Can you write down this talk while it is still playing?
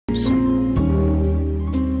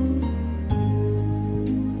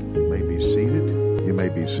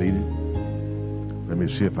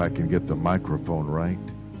see if I can get the microphone right.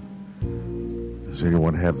 Does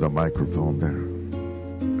anyone have the microphone there?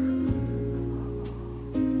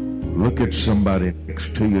 Look at somebody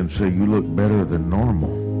next to you and say, you look better than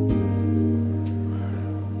normal.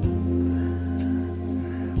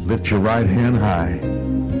 Lift your right hand high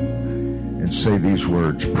and say these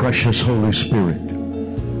words. Precious Holy Spirit,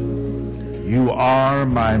 you are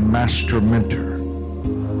my master mentor.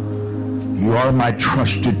 You are my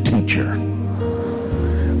trusted teacher.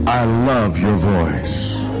 I love your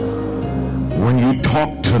voice. When you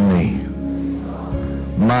talk to me,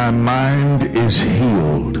 my mind is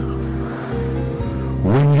healed.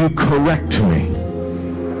 When you correct me,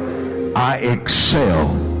 I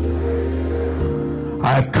excel.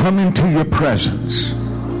 I've come into your presence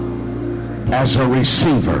as a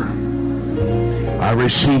receiver. I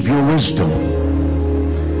receive your wisdom.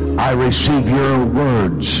 I receive your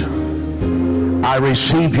words. I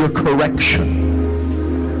receive your correction.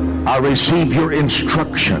 I receive your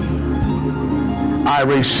instruction. I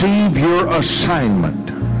receive your assignment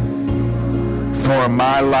for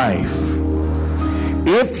my life.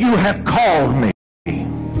 If you have called me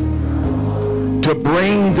to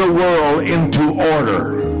bring the world into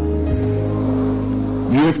order,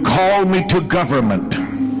 you have called me to government,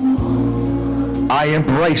 I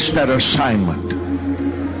embrace that assignment.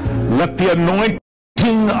 Let the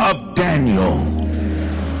anointing of Daniel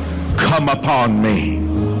come upon me.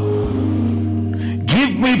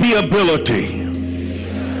 Give me the ability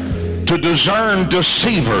to discern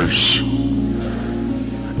deceivers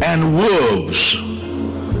and wolves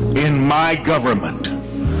in my government.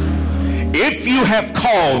 If you have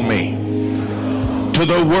called me to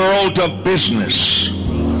the world of business,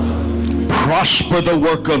 prosper the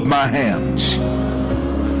work of my hands.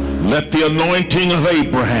 Let the anointing of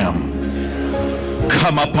Abraham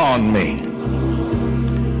come upon me.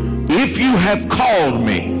 If you have called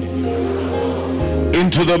me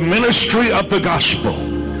into the ministry of the gospel,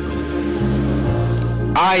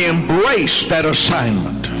 I embrace that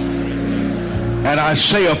assignment, and I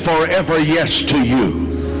say a forever yes to you.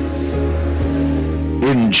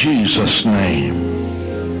 In Jesus' name.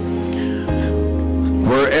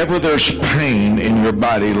 Wherever there's pain in your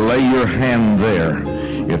body, lay your hand there.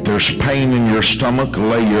 If there's pain in your stomach,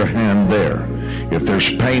 lay your hand there. If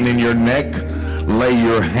there's pain in your neck, lay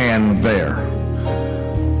your hand there.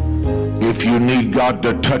 If you need God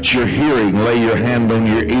to touch your hearing, lay your hand on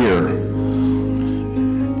your ear.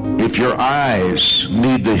 If your eyes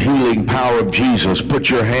need the healing power of Jesus, put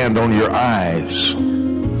your hand on your eyes.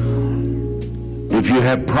 If you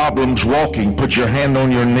have problems walking, put your hand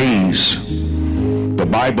on your knees. The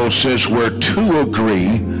Bible says where two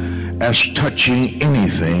agree as touching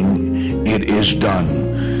anything, it is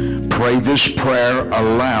done. Pray this prayer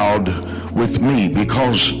aloud with me,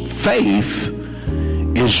 because faith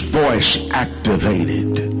is voice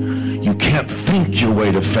activated. You can't think your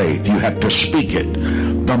way to faith. You have to speak it.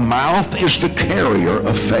 The mouth is the carrier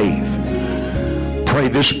of faith. Pray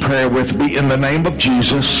this prayer with me. In the name of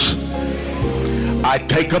Jesus, I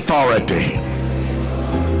take authority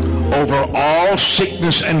over all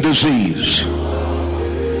sickness and disease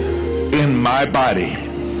in my body.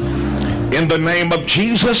 In the name of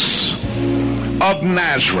Jesus of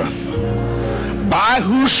Nazareth, by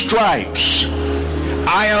whose stripes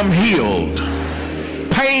I am healed.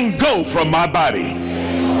 Pain, go from my body.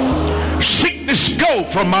 Sickness, go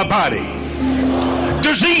from my body.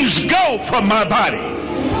 Disease, go from my body.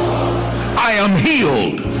 I am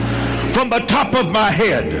healed from the top of my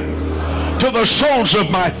head to the soles of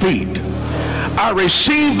my feet. I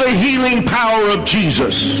receive the healing power of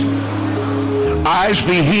Jesus. Eyes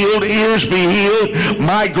be healed, ears be healed,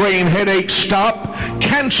 migraine headache stop,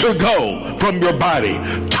 cancer go from your body,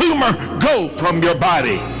 tumor go from your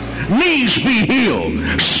body, knees be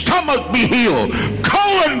healed, stomach be healed,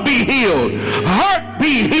 colon be healed, heart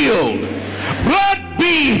be healed, blood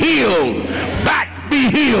be healed, back be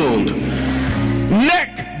healed,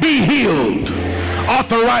 neck be healed.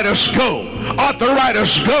 Arthritis go.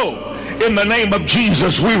 Arthritis go. In the name of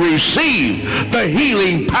Jesus, we receive the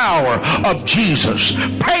healing power of Jesus.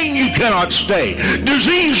 Pain, you cannot stay.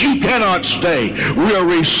 Disease, you cannot stay. We are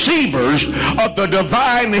receivers of the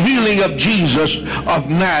divine healing of Jesus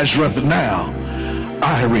of Nazareth now.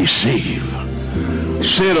 I receive.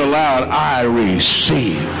 Say it aloud. I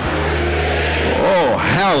receive. Oh,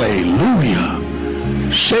 hallelujah.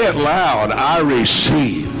 Say it loud. I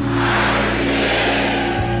receive.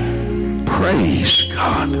 Praise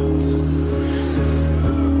God.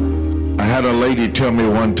 I had a lady tell me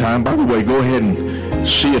one time, by the way, go ahead and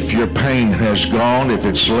see if your pain has gone, if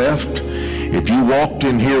it's left. If you walked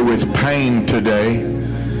in here with pain today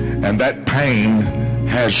and that pain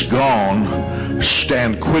has gone,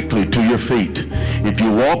 stand quickly to your feet. If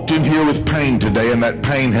you walked in here with pain today and that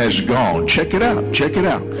pain has gone, check it out, check it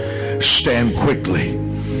out. Stand quickly.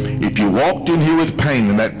 If you walked in here with pain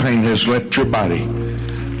and that pain has left your body,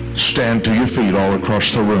 stand to your feet all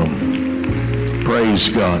across the room. Praise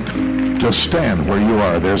God. Just stand where you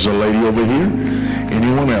are. There's a lady over here.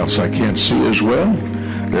 Anyone else I can't see as well?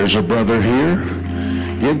 There's a brother here.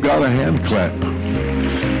 Give God a hand clap.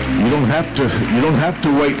 You don't have to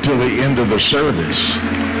wait till the end of the service.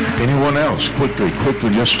 Anyone else? Quickly,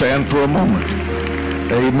 just stand for a moment.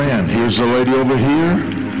 Amen. Here's a lady over here.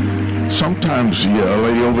 Sometimes a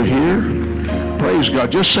lady over here. Praise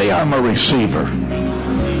God. Just say, I'm a receiver.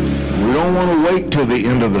 We don't want to wait till the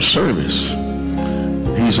end of the service.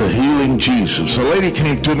 He's a healing Jesus. A lady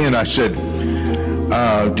came to me and I said,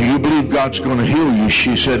 do you believe God's going to heal you?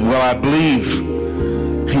 She said, well, I believe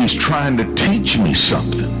he's trying to teach me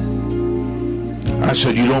something. I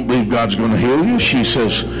said, you don't believe God's going to heal you? She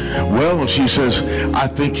says, I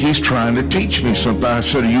think he's trying to teach me something. I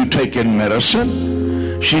said, are you taking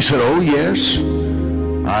medicine? She said, oh, yes.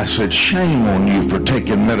 I said, shame on you for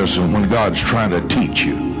taking medicine when God's trying to teach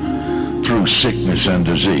you through sickness and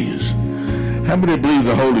disease. How many believe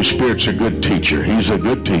the Holy Spirit's a good teacher? He's a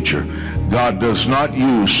good teacher. God does not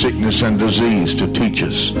use sickness and disease to teach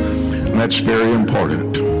us. And that's very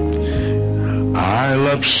important. I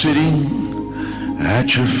love sitting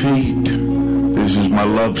at your feet. This is my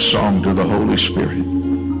love song to the Holy Spirit.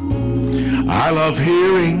 I love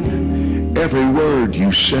hearing every word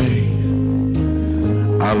you say.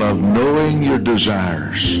 I love knowing your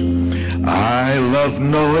desires. I love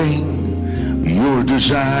knowing your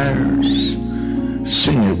desires.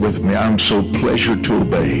 Sing it with me. I'm so pleasured to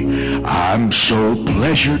obey. I'm so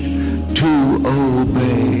pleasured to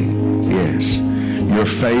obey. Yes. Your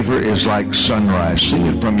favor is like sunrise. Sing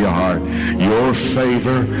it from your heart. Your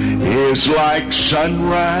favor is like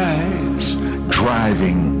sunrise.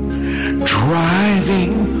 Driving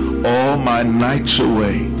all my nights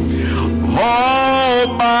away. All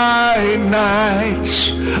my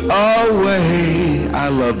nights away. I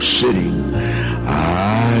love sitting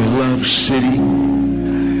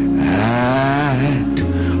at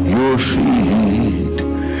your feet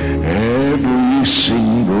every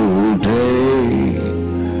single day.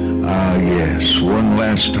 Ah, yes, one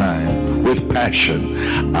last time with passion.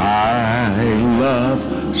 I love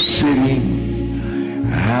sitting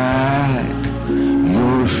at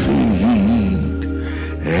your feet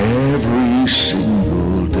every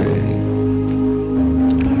single day.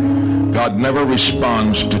 God never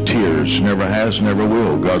responds to tears, never has, never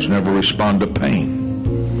will. God's never responded to pain.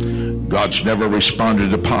 God's never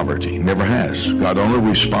responded to poverty, never has. God only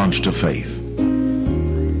responds to faith.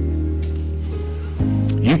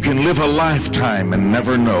 You can live a lifetime and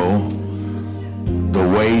never know the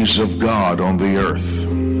ways of God on the earth.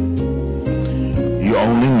 You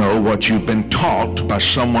only know what you've been taught by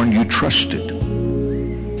someone you trusted.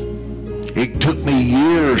 It took me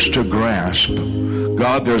years to grasp,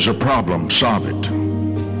 God, there's a problem, solve it.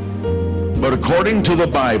 But according to the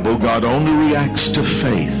Bible, God only reacts to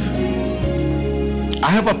faith. I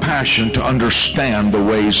have a passion to understand the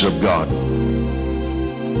ways of God.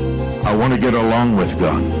 I want to get along with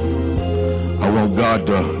God. I want God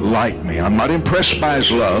to like me. I'm not impressed by his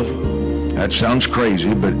love. That sounds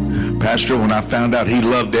crazy, but Pastor, when I found out he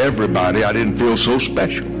loved everybody, I didn't feel so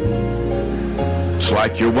special. It's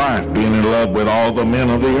like your wife being in love with all the men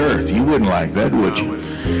of the earth. You wouldn't like that, would you?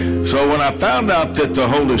 So when I found out that the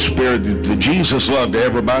Holy Spirit, that Jesus loved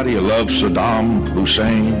everybody, he loved Saddam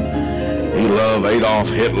Hussein, he loved Adolf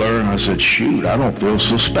Hitler, I said, shoot, I don't feel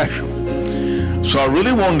so special. So I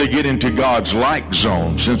really wanted to get into God's like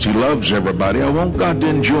zone. Since he loves everybody, I want God to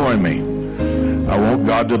enjoy me. I want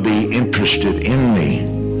God to be interested in me,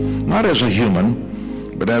 not as a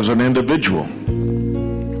human, but as an individual.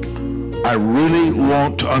 I really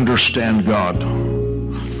want to understand God.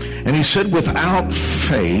 And he said, without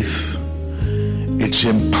faith, it's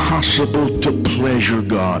impossible to pleasure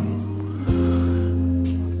God.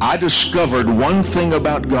 I discovered one thing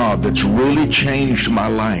about God that's really changed my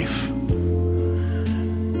life.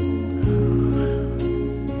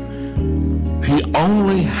 He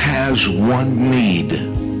only has one need.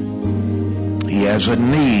 He has a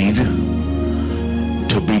need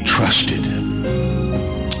to be trusted.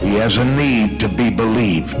 He has a need to be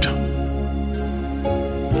believed.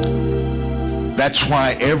 That's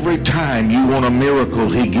why every time you want a miracle,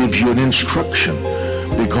 he gives you an instruction.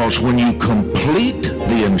 Because when you complete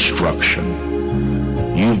the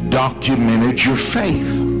instruction, you've documented your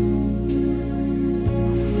faith.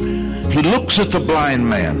 He looks at the blind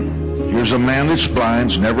man. Here's a man that's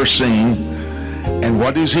blind, never seen, And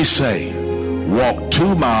what does he say? Walked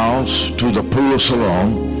 2 miles to the pool of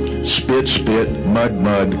Siloam, spit,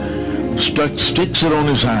 mud, sticks it on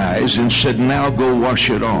his eyes and said, now go wash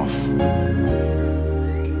it off.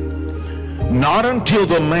 Not until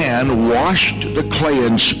the man washed the clay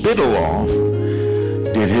and spittle off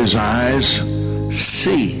did his eyes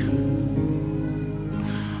see.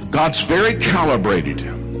 God's very calibrated.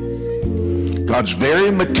 God's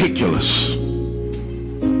very meticulous.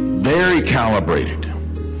 Very calibrated.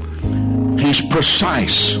 He's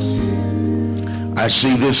precise. I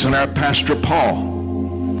see this in our Pastor Paul.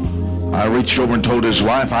 I reached over and told his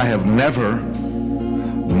wife, I have never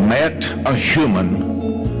met a human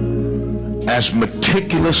as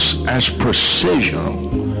meticulous, as precision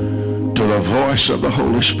to the voice of the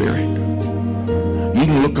Holy Spirit. You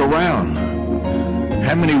can look around.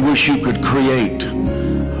 How many wish you could create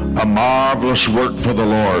a marvelous work for the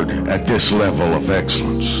Lord at this level of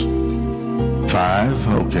excellence? 5,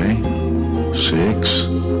 okay. 6,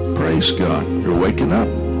 praise God. You're waking up.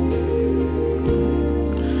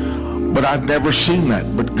 But I've never seen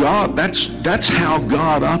that. But God, that's how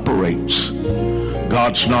God operates.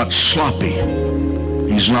 God's not sloppy.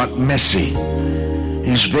 He's not messy.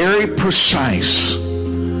 He's very precise.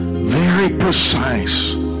 Very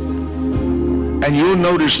precise. And you'll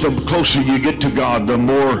notice the closer you get to God, the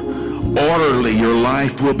more orderly your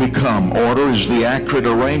life will become. Order is the accurate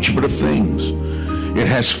arrangement of things. It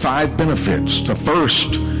has 5 benefits. The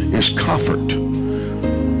first is comfort.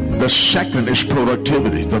 The second is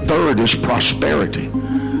productivity. The third is prosperity.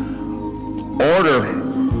 Order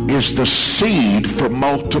is the seed for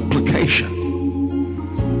multiplication.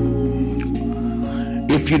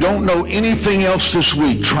 If you don't know anything else this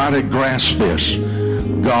week, try to grasp this.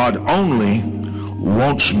 God only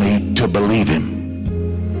wants me to believe him.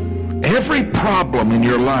 Every problem in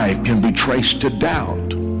your life can be traced to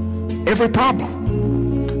doubt. Every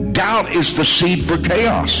problem. Doubt is the seed for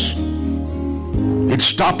chaos. It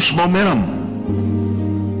stops momentum.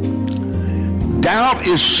 Doubt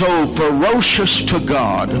is so ferocious to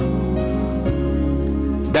God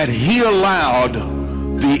that he allowed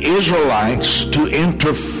the Israelites to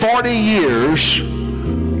enter 40 years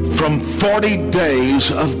from 40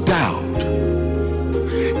 days of doubt.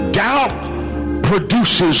 Doubt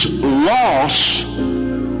produces loss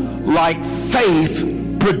like faith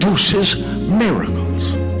produces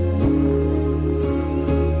miracles.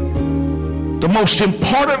 The most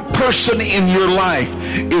important person in your life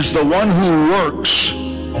is the one who works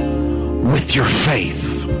with your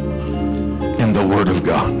faith in the Word of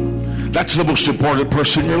God. That's the most important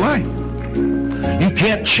person in your life. You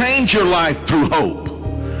can't change your life through hope.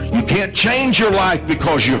 You can't change your life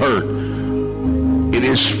because you hurt. It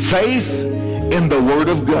is faith in the Word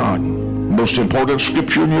of God. The most important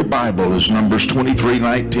scripture in your Bible is Numbers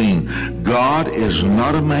 23:19. God is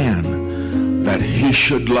not a man that he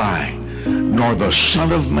should lie, nor the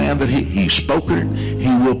Son of Man that he spoke it,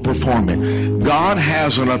 he will perform it. God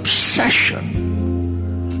has an obsession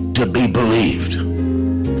to be believed.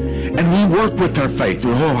 And we work with our faith.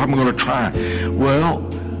 Oh, I'm going to try. Well,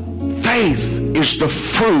 faith is the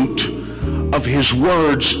fruit of his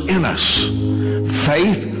words in us.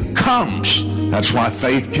 Faith comes. That's why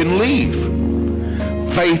faith can leave.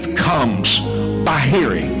 Faith comes by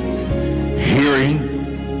hearing. Hearing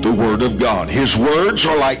the Word of God. His words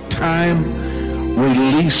are like time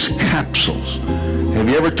release capsules. Have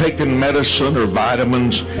you ever taken medicine or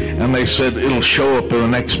vitamins and they said it'll show up in the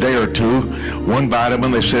next day or two? One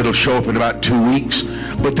vitamin, they said it'll show up in about 2 weeks.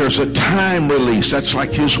 But there's a time release. That's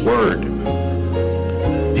like his Word.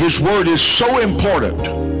 His Word is so important.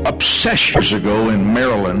 Years ago in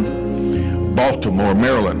Maryland, Baltimore,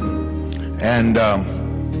 Maryland. And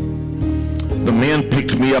the men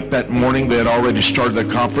picked me up that morning. They had already started the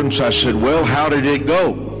conference. I said, well, how did it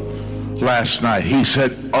go last night? He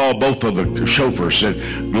said, oh, both of the chauffeurs said,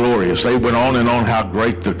 glorious. They went on and on how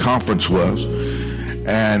great the conference was.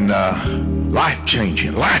 And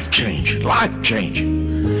life-changing, life-changing,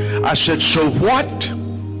 life-changing. I said, so what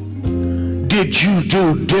did you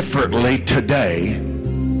do differently today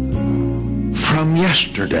from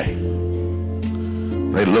yesterday?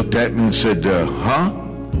 They looked at me and said, huh?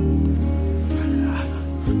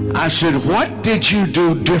 I said, what did you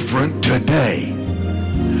do different today?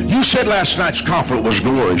 You said last night's conference was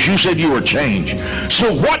glorious. You said you were changed.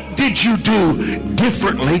 So what did you do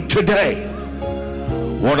differently today?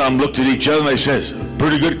 One of them looked at each other and they said,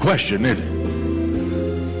 pretty good question, isn't it?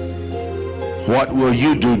 What will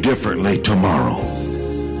you do differently tomorrow?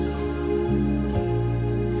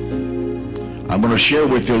 I'm going to share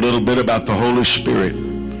with you a little bit about the Holy Spirit.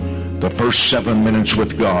 The first 7 minutes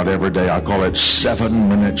with God every day. I call it 7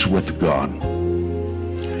 minutes with God.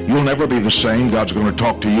 You'll never be the same. God's going to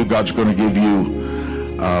talk to you. God's going to give you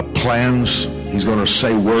plans. He's going to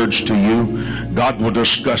say words to you. God will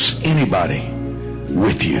discuss anybody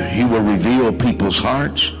with you. He will reveal people's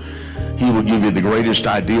hearts. He will give you the greatest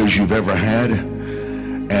ideas you've ever had,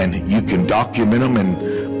 and you can document them.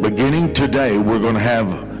 And beginning today, we're going to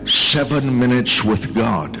have 7 minutes with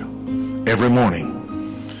God every morning.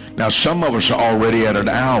 Now, some of us are already at an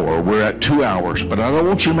hour. We're at 2 hours, but I don't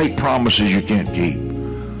want you to make promises you can't keep.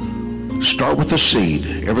 Start with a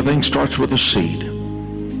seed. Everything starts with a seed.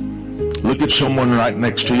 Look at someone right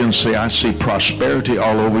next to you and say, I see prosperity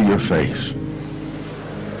all over your face.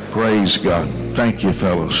 Praise God. Thank you,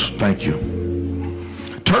 fellows. Thank you.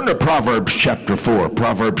 Turn to Proverbs chapter 4.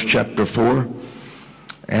 Proverbs chapter 4.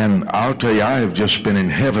 And I'll tell you, I have just been in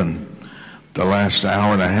heaven the last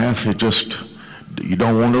hour and a half. You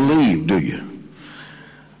don't want to leave, do you?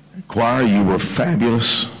 Choir, you were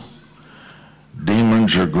fabulous.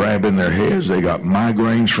 Demons are grabbing their heads. They got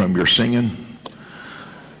migraines from your singing.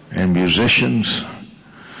 And musicians.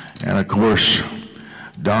 And of course,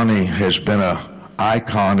 Donnie has been an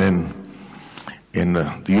icon in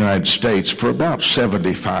the United States for about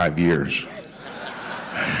 75 years.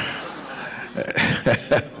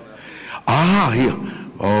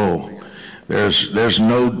 There's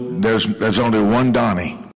only one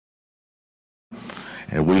Donnie,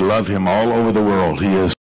 and we love him all over the world. He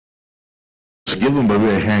is. Give him a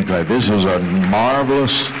big hand clap. This is a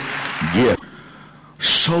marvelous gift.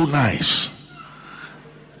 So nice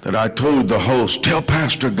that I told the host, tell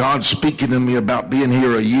Pastor God's speaking to me about being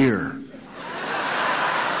here a year.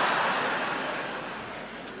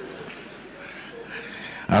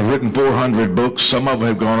 I've written 400 books. Some of them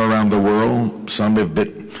have gone around the world. Some have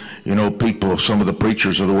been, people, some of the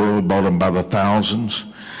preachers of the world bought them by the thousands.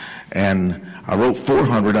 And I wrote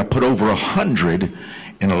 400. I put over 100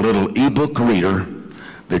 in a little ebook reader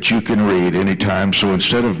that you can read anytime. So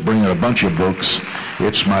instead of bringing a bunch of books,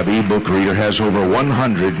 it's my ebook reader. Has over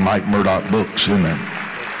 100 Mike Murdock books in there.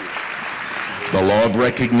 The Law of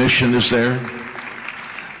Recognition is there.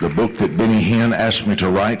 The book that Benny Hinn asked me to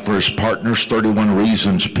write for his partners, 31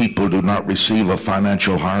 Reasons People Do Not Receive a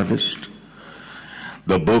Financial Harvest.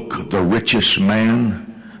 The book, The Richest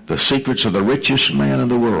Man, The Secrets of the Richest Man in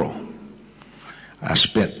the World. I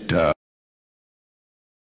spent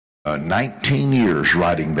 19 years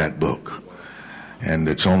writing that book. And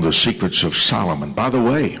it's on the secrets of Solomon. By the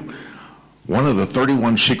way, one of the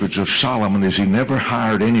 31 secrets of Solomon is he never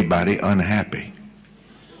hired anybody unhappy.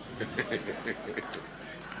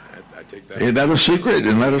 Isn't that a secret?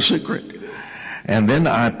 Isn't that a secret? And then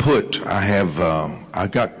I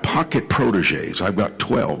got pocket proteges. I've got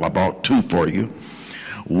 12. I bought 2 for you.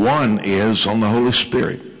 One is on the Holy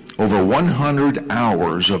Spirit. Over 100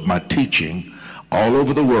 hours of my teaching all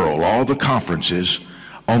over the world, all the conferences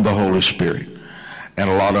on the Holy Spirit, and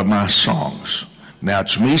a lot of my songs. Now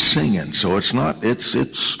it's me singing, so it's not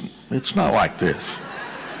like this.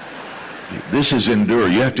 This is endure.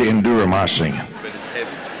 You have to endure my singing. But it's heavy.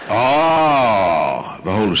 Oh,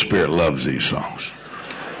 the Holy Spirit loves these songs.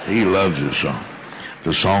 He loves this song.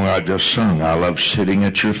 The song I just sung, I love sitting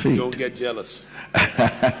at your feet. Don't get jealous.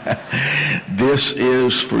 This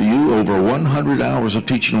is for you over 100 hours of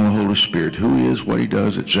teaching on the Holy Spirit. Who he is, what he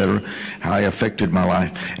does, etc., how he affected my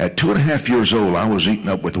life. At 2.5 years old, I was eaten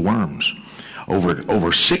up with worms.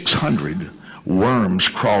 Over 600 worms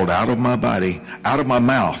crawled out of my body, out of my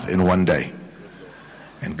mouth in one day.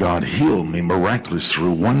 And God healed me miraculously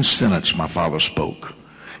through one sentence my father spoke.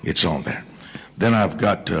 It's on there. Then I've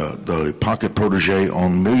got the pocket protege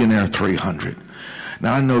on Millionaire 300.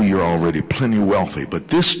 Now, I know you're already plenty wealthy, but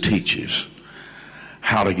this teaches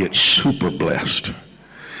how to get super blessed.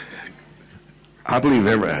 I believe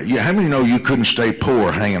how many know you couldn't stay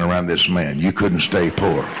poor hanging around this man? You couldn't stay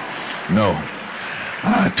poor. No.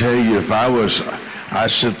 I tell you, I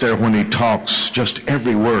sit there when he talks, just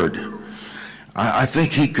every word. I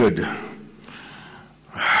think he could.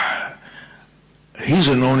 He's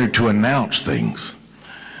anointed to announce things.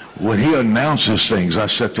 When he announces things, I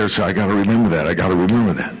sit there and say, I got to remember that. I got to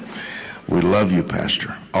remember that. We love you,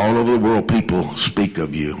 Pastor. All over the world, people speak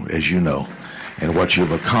of you, as you know. And what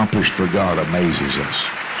you've accomplished for God amazes us.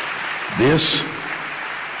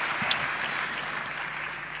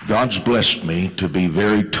 God's blessed me to be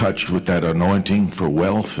very touched with that anointing for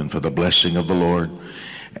wealth and for the blessing of the Lord.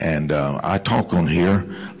 And I talk on here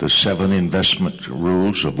the 7 investment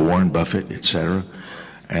rules of Warren Buffett, etc.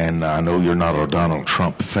 And I know you're not a Donald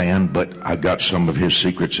Trump fan, but I've got some of his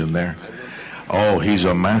secrets in there. Oh, he's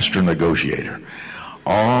a master negotiator.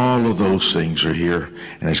 All of those things are here,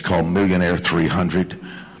 and it's called Millionaire 300.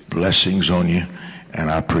 Blessings on you, and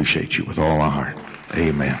I appreciate you with all my heart.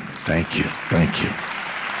 Amen. Thank you. Thank you.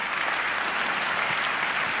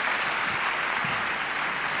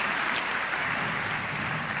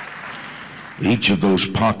 Each of those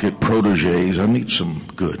pocket proteges, I need some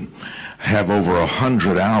good, have over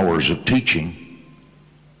 100 hours of teaching.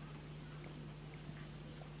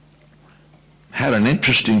 Had an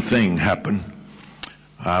interesting thing happen.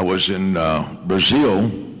 I was in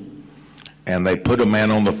Brazil, and they put a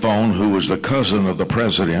man on the phone who was the cousin of the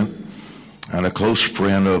president and a close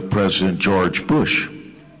friend of President George Bush.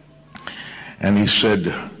 And he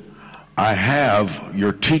said, I have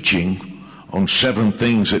your teaching on 7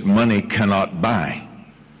 things that money cannot buy.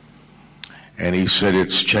 And he said,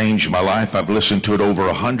 it's changed my life. I've listened to it over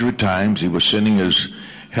 100 times. He was sending his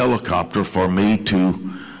helicopter for me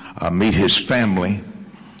to meet his family.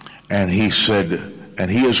 And he said,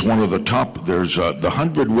 and he is one of the top, there's the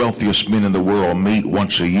 100 wealthiest men in the world meet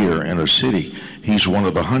once a year in a city. He's one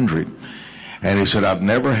of the 100. And he said, I've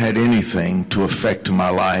never had anything to affect my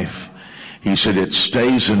life. He said, it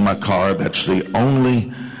stays in my car. That's the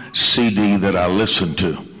only CD that I listen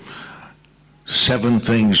to. 7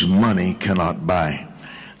 things money cannot buy.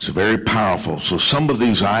 It's very powerful. So some of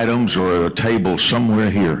these items are at a table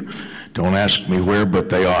somewhere here. Don't ask me where, but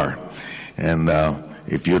they are. And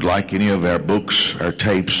if you'd like any of our books, our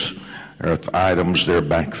tapes, our items, they're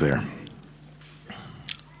back there.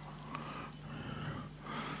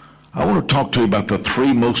 I want to talk to you about the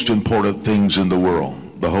 3 most important things in the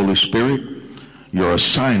world: the Holy Spirit, your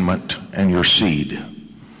assignment, and your seed.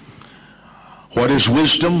 What is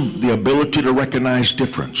wisdom? The ability to recognize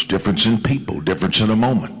difference. Difference in people, difference in a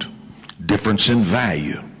moment, difference in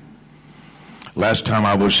value. Last time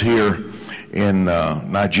I was here in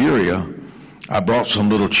Nigeria, I brought some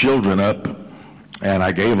little children up, and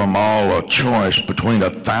I gave them all a choice between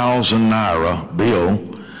 1,000 naira bill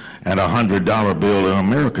and a $100 bill in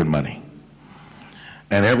American money.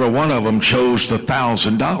 And every one of them chose the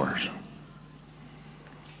 $1,000.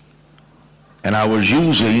 And I was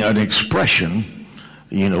using an expression,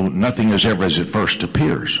 nothing is ever as it first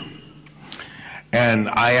appears. And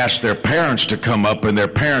I asked their parents to come up, and their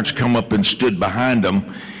parents come up and stood behind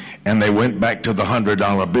them, and they went back to the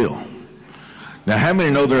 $100 bill. Now, how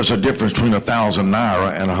many know there's a difference between 1,000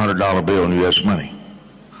 naira and a $100 bill in U.S. money?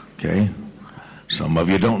 Okay. Some of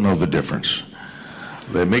you don't know the difference.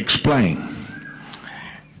 Let me explain.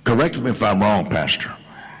 Correct me if I'm wrong, Pastor.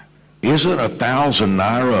 Isn't 1,000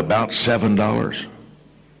 naira about $7?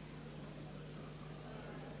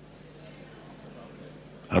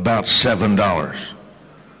 About $7.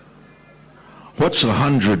 What's a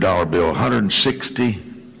 $100 bill? 160?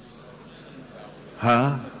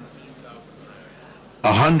 Huh?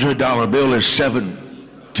 A $100 bill is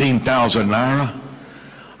 17,000 naira.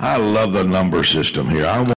 I love the number system here.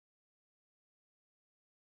 I want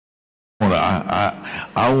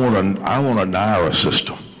a naira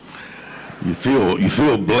system. You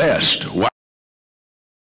feel blessed.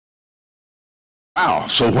 Wow.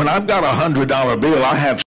 So when I've got a $100 bill, I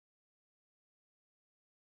have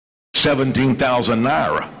 17,000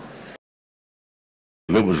 naira.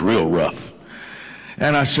 It was real rough.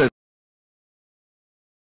 And I said,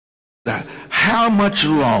 how much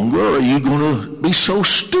longer are you going to be so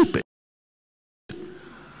stupid?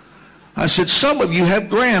 I said, some of you have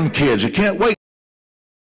grandkids that can't wait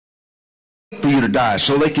for you to die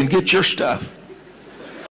so they can get your stuff.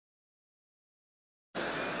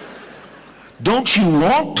 Don't you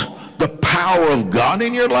want the power of God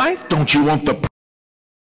in your life? Don't you want the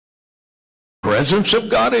presence of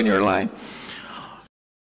God in your life?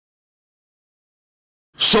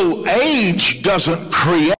 So age doesn't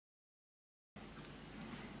create.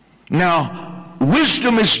 Now,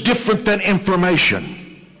 wisdom is different than information.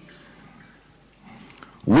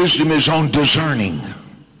 Wisdom is on discerning,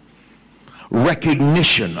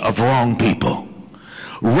 recognition of wrong people,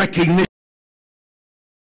 recognition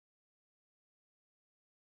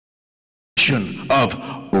of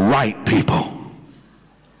right people.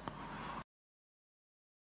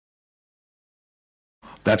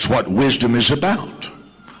 That's what wisdom is about.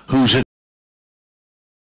 Whose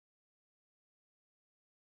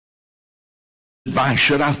advice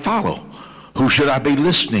should I follow? Who should I be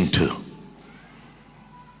listening to?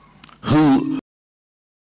 Who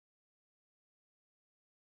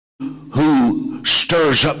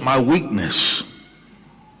stirs up my weakness?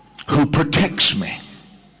 Who protects me?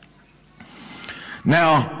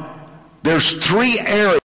 Now, there's 3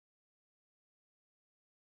 areas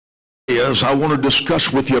I want to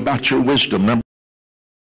discuss with you about your wisdom. Number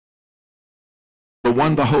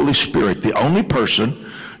 1, the Holy Spirit, the only person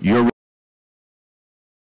you're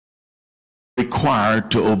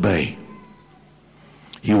required to obey.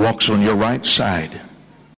 He walks on your right side.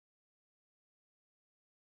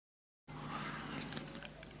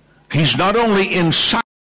 He's not only inside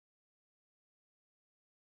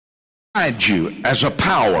you as a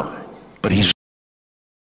power, but he's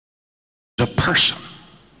a person.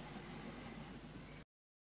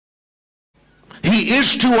 He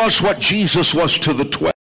is to us what Jesus was to the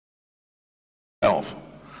 12.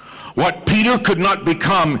 What Peter could not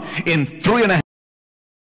become in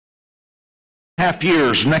 3.5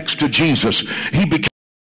 years next to Jesus, he became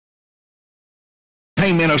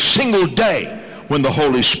in a single day when the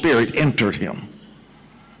Holy Spirit entered him.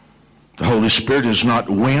 The Holy Spirit is not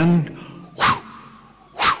wind,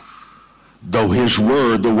 though his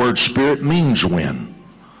word, the word spirit, means wind.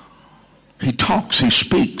 He talks, he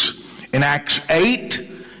speaks. In Acts 8,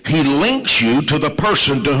 he links you to the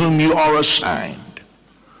person to whom you are assigned.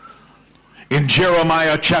 In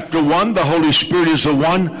Jeremiah chapter 1, the Holy Spirit is the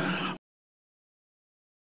one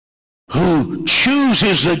who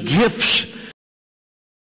chooses the gifts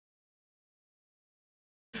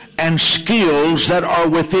and skills that are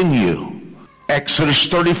within you. Exodus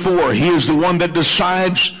 34, he is the one that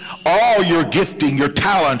decides all your gifting, your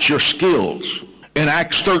talents, your skills. In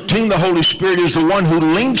Acts 13, the Holy Spirit is the one who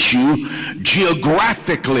links you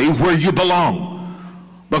geographically where you belong.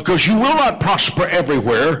 Because you will not prosper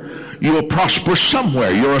everywhere. You will prosper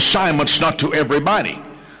somewhere. Your assignment's not to everybody.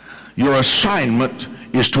 Your assignment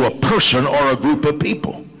is to a person or a group of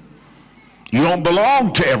people. You don't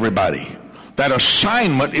belong to everybody. That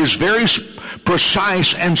assignment is very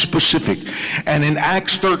precise and specific. And in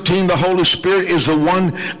Acts 13, the Holy Spirit is the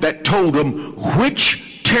one that told them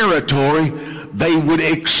which territory they would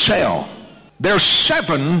excel. There's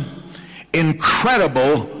 7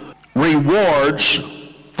 incredible rewards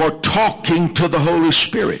for talking to the Holy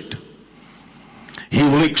Spirit. He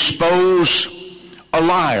will expose a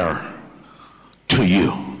liar to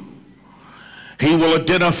you. He will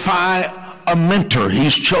identify a mentor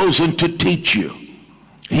he's chosen to teach you.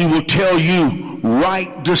 He will tell you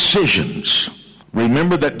right decisions.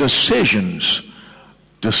 Remember that decisions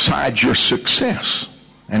decide your success.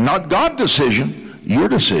 And not God's decision, your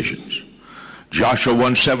decisions. Joshua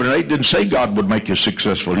 1:7-8 didn't say God would make you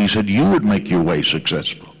successful. He said you would make your way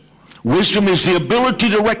successful. Wisdom is the ability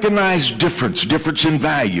to recognize difference in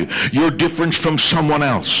value, your difference from someone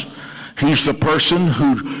else. He's the person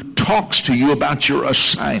who talks to you about your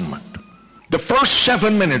assignment. The first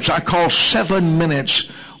 7 minutes I call 7 minutes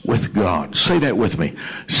with God. Say that with me.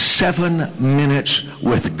 7 minutes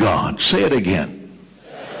with God. Say it again.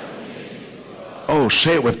 Oh,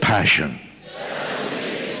 say it with passion.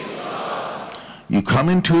 You come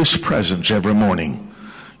into his presence every morning.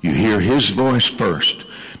 You hear his voice first.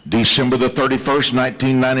 December the 31st,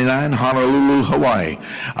 1999, Honolulu, Hawaii.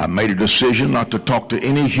 I made a decision not to talk to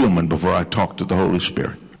any human before I talked to the Holy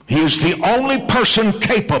Spirit. He is the only person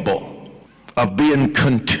capable of being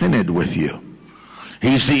contented with you.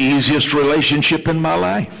 He's the easiest relationship in my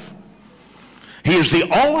life. He is the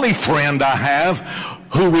only friend I have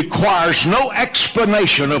who requires no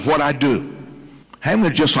explanation of what I do. How many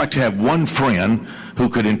would just like to have one friend who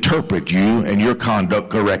could interpret you and your conduct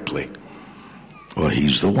correctly? Well,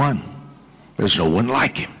 he's the one. There's no one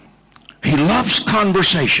like him. He loves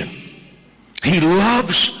conversation. He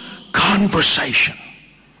loves conversation.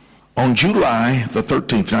 On July the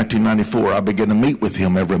 13th, 1994, I began to meet with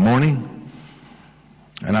him every morning.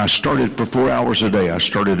 And I started for 4 hours a day. I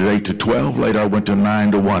started at 8 to 12. Later I went to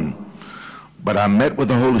 9 to 1. But I met with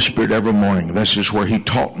the Holy Spirit every morning. This is where he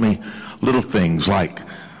taught me little things like,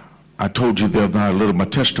 I told you the other night a little of my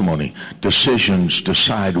testimony, decisions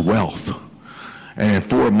decide wealth. And in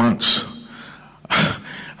 4 months,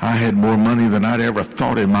 I had more money than I'd ever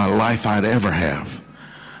thought in my life I'd ever have.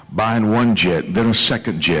 Buying one jet, then a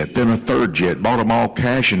second jet, then a third jet, bought them all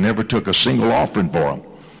cash and never took a single offering for them.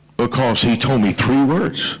 Because he told me 3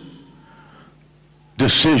 words.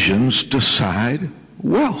 Decisions decide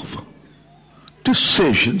wealth.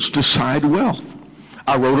 Decisions decide wealth.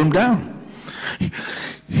 I wrote them down.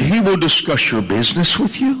 He will discuss your business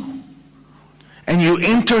with you. And you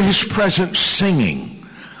enter his presence singing.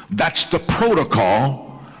 That's the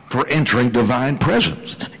protocol for entering divine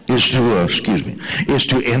presence. Is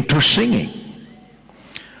to enter singing.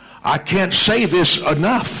 I can't say this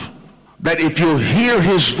enough. That if you'll hear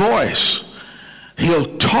his voice,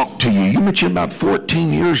 he'll talk to you. You mentioned about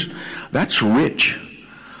 14 years. That's rich.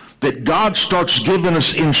 That God starts giving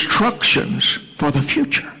us instructions for the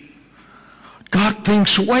future. God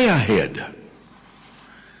thinks way ahead.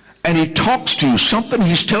 And he talks to you. Something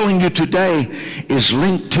he's telling you today is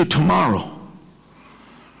linked to tomorrow.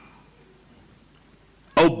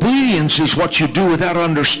 Obedience is what you do without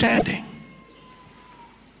understanding.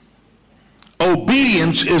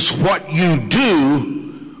 Obedience is what you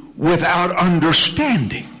do without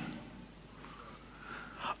understanding.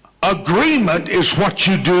 Agreement is what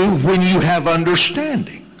you do when you have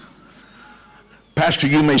understanding. Pastor,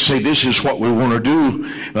 you may say, this is what we want to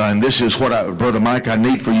do, and this is what, Brother Mike, I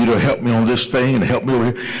need for you to help me on this thing and help me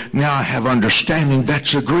over here. Now I have understanding.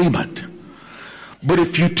 That's agreement. But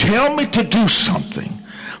if you tell me to do something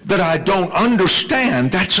that I don't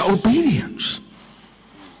understand, that's obedience.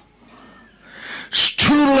 It's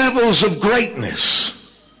two levels of greatness.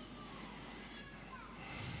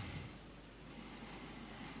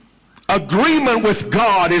 Agreement with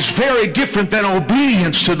God is very different than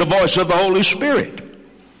obedience to the voice of the Holy Spirit.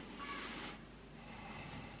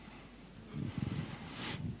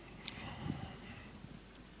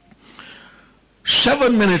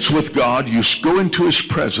 Seven minutes with God, you go into His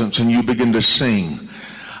presence and you begin to sing,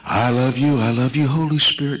 I love you, Holy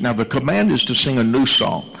Spirit. Now the command is to sing a new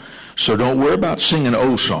song. So don't worry about singing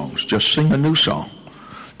old songs. Just sing a new song.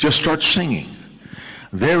 Just start singing.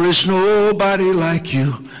 There is nobody like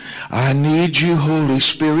you. I need you, Holy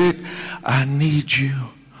Spirit. I need you.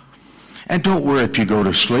 And don't worry if you go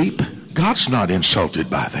to sleep. God's not insulted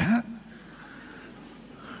by that.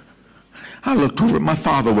 I looked over at my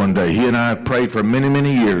father one day. He and I have prayed for many,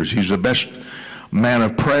 many years. He's the best man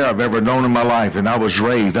of prayer I've ever known in my life. And I was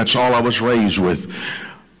raised. That's all I was raised with.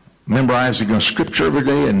 Memorizing a scripture every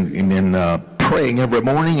day and praying every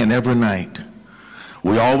morning and every night.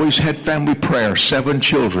 We always had family prayer, 7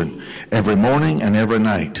 children, every morning and every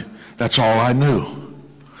night. That's all I knew.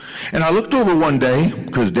 And I looked over one day,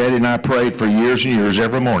 because Daddy and I prayed for years and years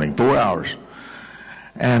every morning, 4 hours.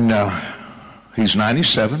 And he's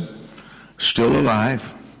 97, still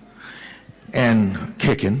alive, and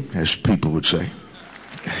kicking, as people would say.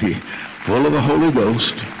 Full of the Holy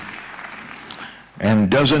Ghost.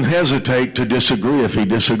 And doesn't hesitate to disagree if he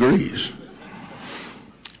disagrees.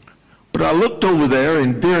 But I looked over there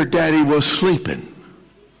and dear Daddy was sleeping.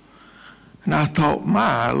 And I thought,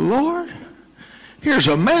 my Lord, here's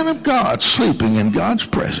a man of God sleeping in God's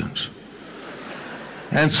presence.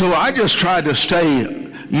 And so I just tried to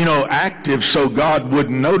stay, active so God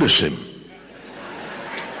wouldn't notice him.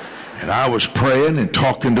 And I was praying and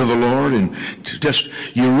talking to the Lord, and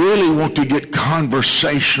you really want to get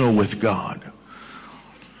conversational with God.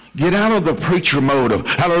 Get out of the preacher mode of,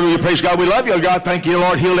 hallelujah, praise God, we love you, God, thank you,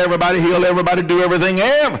 Lord, heal everybody, do everything.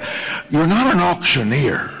 You're not an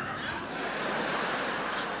auctioneer.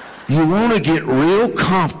 You want to get real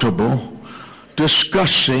comfortable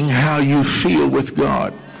discussing how you feel with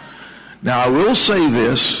God. Now, I will say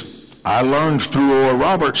this. I learned through Oral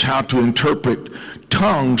Roberts how to interpret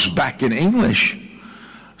tongues back in English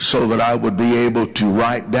so that I would be able to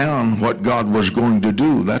write down what God was going to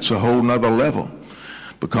do. That's a whole nother level.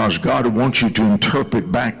 Because God wants you to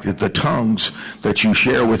interpret back the tongues that you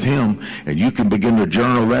share with Him, and you can begin to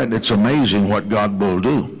journal that, and it's amazing what God will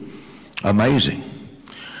do. Amazing.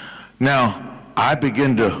 Now, I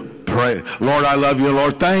begin to pray, Lord, I love you,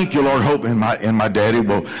 Lord, thank you, Lord, hope. And my daddy,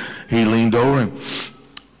 he leaned over and,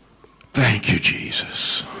 thank you,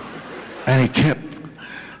 Jesus. And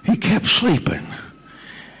he kept sleeping.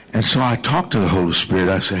 And so I talked to the Holy Spirit.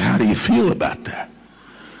 I said, how do you feel about that?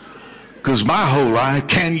 Because my whole life,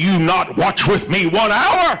 can you not watch with me 1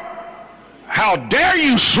 hour? How dare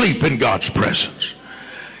you sleep in God's presence?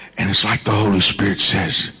 And it's like the Holy Spirit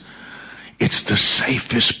says, it's the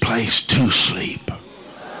safest place to sleep.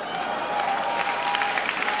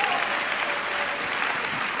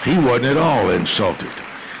 He wasn't at all insulted.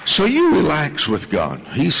 So you relax with God.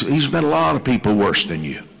 He's met a lot of people worse than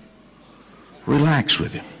you. Relax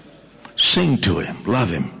with Him. Sing to Him.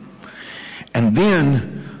 Love Him. And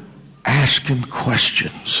then ask Him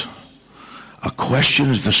questions. A question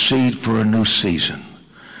is the seed for a new season.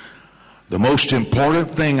 The most important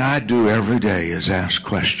thing I do every day is ask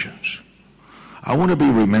questions. I want to be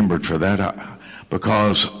remembered for that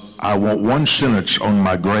because I want one sentence on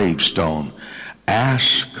my gravestone.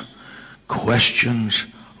 Ask questions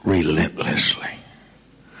relentlessly.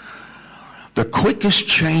 The quickest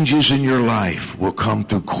changes in your life will come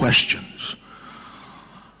through questions.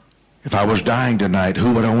 If I was dying tonight,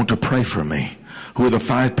 who would I want to pray for me? Who are the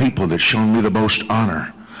 5 people that shown me the most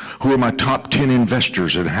honor? Who are my top 10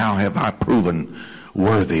 investors, and how have I proven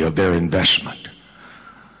worthy of their investment?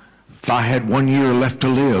 If I had 1 year left to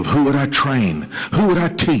live, who would I train? Who would I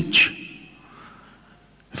teach?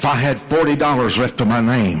 If I had $40 left to my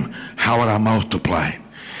name, how would I multiply it?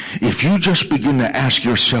 If you just begin to ask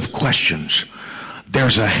yourself questions,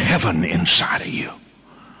 there's a heaven inside of you.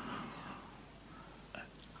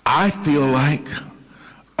 I feel like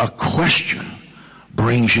a question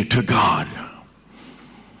brings you to God.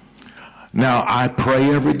 Now, I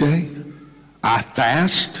pray every day. I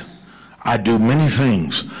fast. I do many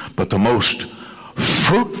things. But the most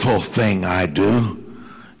fruitful thing I do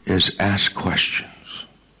is ask questions.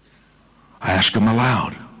 I ask them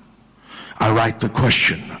aloud. I write the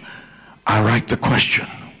question. I write the question.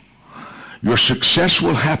 Your success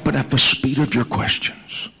will happen at the speed of your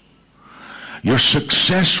questions. Your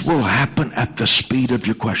success will happen at the speed of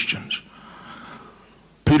your questions.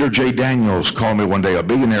 Peter J. Daniels called me one day, a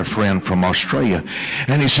billionaire friend from Australia,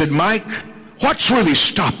 and he said, Mike, what's really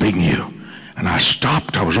stopping you? And I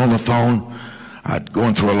stopped. I was on the phone. I'd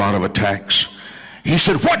going through a lot of attacks. He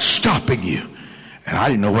said, what's stopping you? And I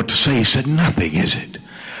didn't know what to say. He said, nothing, is it?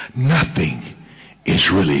 Nothing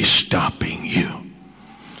is really stopping you.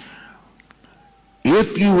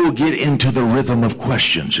 If you will get into the rhythm of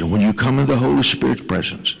questions, and when you come into the Holy Spirit's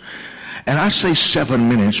presence, and I say 7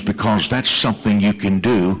 minutes because that's something you can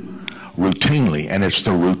do routinely, and it's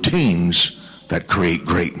the routines that create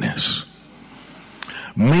greatness.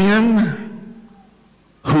 Men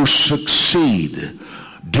who succeed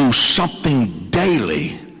do something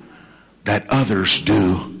daily that others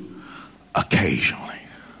do occasionally.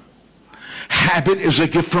 Habit is a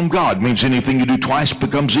gift from God. It means anything you do twice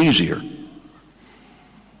becomes easier.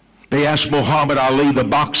 They asked Muhammad Ali, the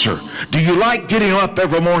boxer, do you like getting up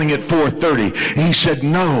every morning at 4:30? And he said,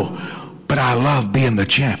 no, but I love being the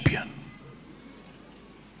champion.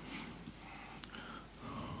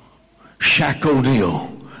 Shaq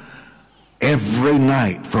O'Neal, every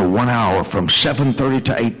night for 1 hour from 7:30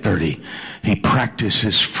 to 8:30, he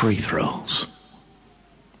practices free throws.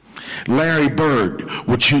 Larry Bird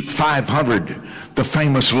would shoot 500, the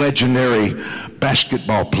famous legendary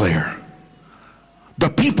basketball player. The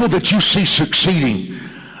people that you see succeeding,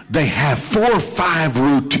 they have 4 or 5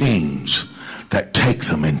 routines that take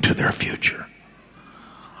them into their future.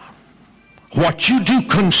 What you do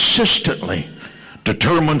consistently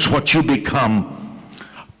determines what you become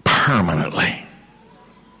permanently.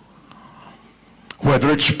 Whether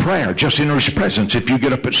it's prayer, just enter his presence. If you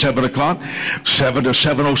get up at 7 o'clock, 7 to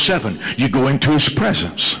 7:07, you go into his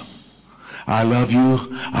presence. I love you,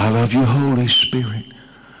 Holy Spirit.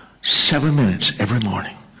 7 minutes every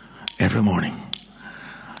morning. Every morning.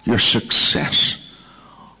 Your success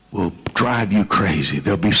will drive you crazy.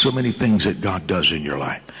 There'll be so many things that God does in your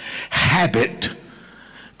life. Habit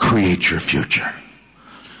creates your future.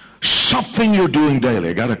 Something you're doing daily.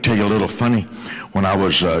 I got to tell you a little funny. When I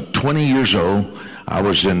was 20 years old, I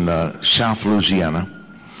was in South Louisiana,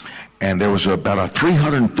 and there was about a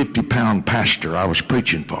 350-pound pastor I was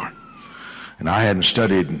preaching for. And I hadn't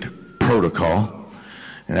studied protocol.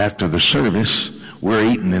 And after the service, we're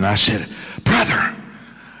eating, and I said, brother,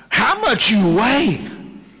 how much you weigh?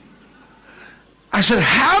 I said,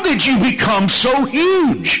 how did you become so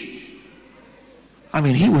huge? I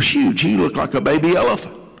mean, he was huge. He looked like a baby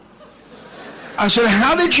elephant. I said,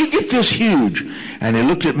 how did you get this huge? And he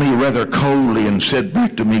looked at me rather coldly and said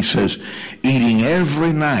back to me, says, eating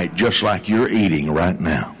every night just like you're eating right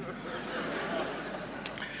now.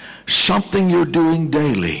 Something you're doing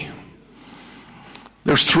daily.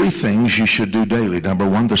 There's 3 things you should do daily. Number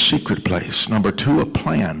 1, the secret place. Number 2, a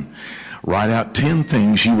plan. Write out 10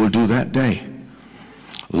 things you will do that day.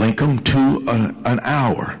 Link them to an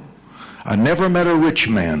hour. I never met a rich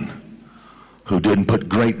man who didn't put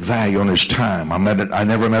great value on his time. I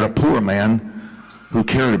never met a poor man who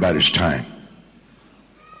cared about his time.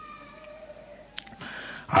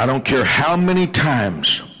 I don't care how many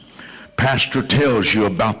times pastor tells you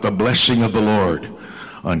about the blessing of the Lord,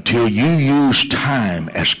 until you use time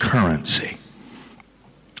as currency.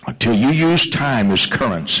 Until you use time as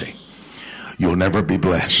currency, you'll never be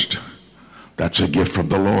blessed. That's a gift from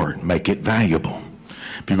the Lord. Make it valuable.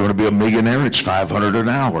 If you're going to be a millionaire, it's $500 an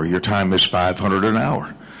hour. Your time is $500 an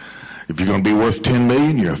hour. If you're going to be worth $10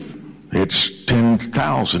 million, it's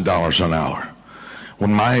 $10,000 an hour.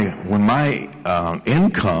 When my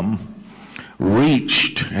income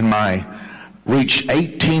reached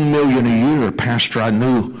 18 million a year, Pastor, I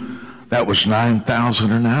knew that was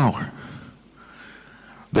 9,000 an hour.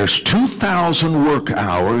 There's 2,000 work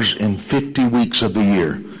hours in 50 weeks of the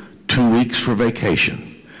year. 2 weeks for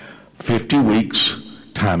vacation. 50 weeks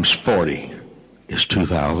times 40 is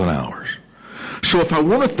 2,000 hours. So if I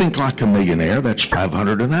want to think like a millionaire, that's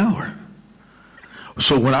 $500 an hour.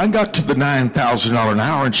 So when I got to the $9,000 an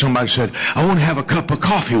hour and somebody said, I want to have a cup of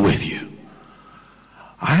coffee with you,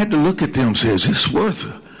 I had to look at them and say, is this worth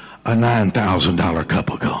a $9,000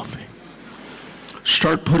 cup of coffee?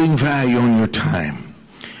 Start putting value on your time.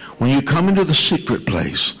 When you come into the secret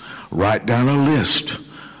place, write down a list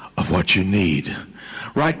of what you need.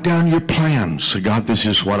 Write down your plans. Say, God, this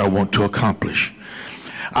is what I want to accomplish.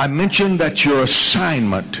 I mentioned that your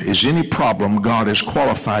assignment is any problem God has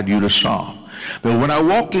qualified you to solve. That when I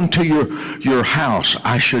walk into your house,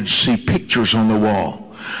 I should see pictures on the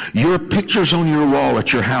wall. Your pictures on your wall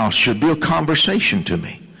at your house should be a conversation to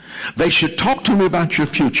me. They should talk to me about your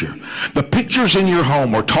future. The pictures in your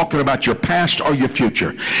home are talking about your past or your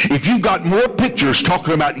future. If you've got more pictures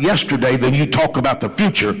talking about yesterday than you talk about the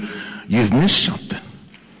future, you've missed something.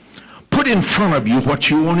 Put in front of you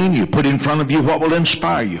what you want in you. Put in front of you what will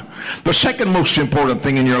inspire you. The second most important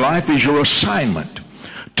thing in your life is your assignment.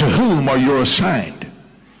 To whom are you assigned?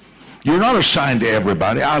 You're not assigned to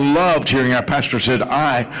everybody. I loved hearing our pastor said,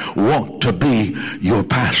 I want to be your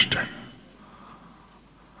pastor.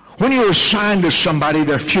 When you're assigned to somebody,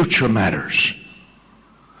 their future matters.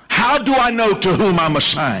 How do I know to whom I'm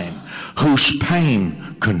assigned? Whose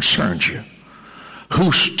pain concerns you?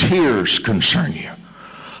 Whose tears concern you?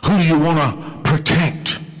 Who do you want to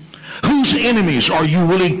protect? Whose enemies are you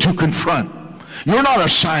willing to confront? You're not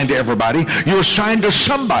assigned to everybody. You're assigned to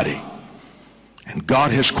somebody. And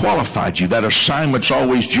God has qualified you. That assignment's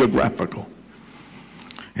always geographical.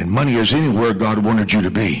 And money is anywhere God wanted you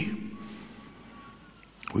to be.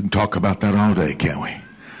 We can talk about that all day, can't we?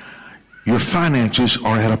 Your finances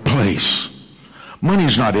are at a place.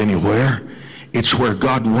 Money's not anywhere. It's where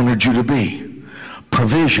God wanted you to be.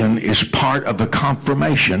 Provision is part of the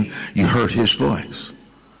confirmation you heard his voice.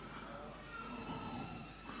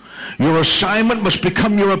 Your assignment must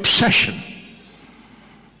become your obsession.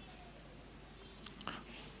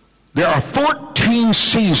 There are 14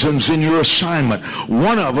 seasons in your assignment.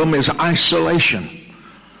 One of them is isolation.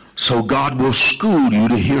 So God will school you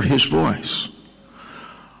to hear his voice.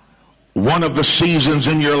 One of the seasons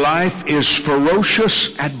in your life is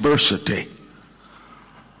ferocious adversity.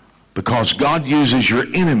 Because God uses your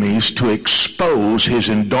enemies to expose his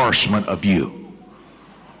endorsement of you.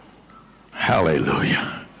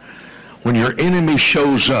 Hallelujah. When your enemy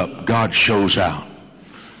shows up, God shows out.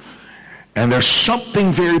 And there's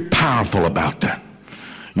something very powerful about that.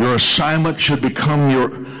 Your assignment should become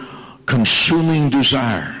your consuming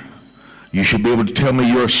desire. You should be able to tell me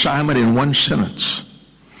your assignment in one sentence.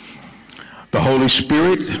 The Holy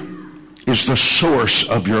Spirit is the source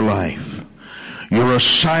of your life. Your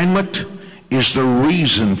assignment is the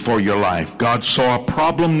reason for your life. God saw a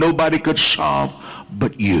problem nobody could solve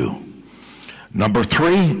but you. Number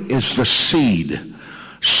 3 is the seed.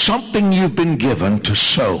 Something you've been given to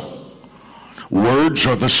sow. Words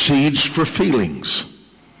are the seeds for feelings.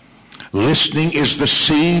 Listening is the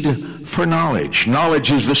seed for knowledge.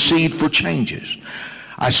 Knowledge is the seed for changes.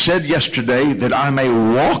 I said yesterday that I'm a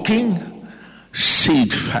walking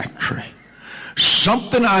seed factory.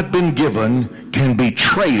 Something I've been given can be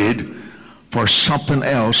traded for something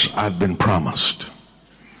else I've been promised.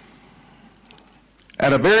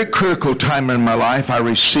 At a very critical time in my life, I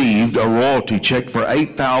received a royalty check for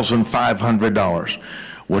 $8,500.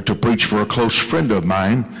 Went to preach for a close friend of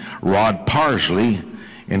mine, Rod Parsley,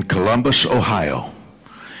 in Columbus, Ohio.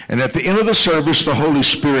 And at the end of the service, the Holy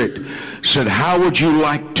Spirit said, how would you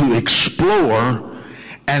like to explore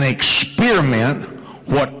and experiment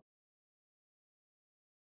what?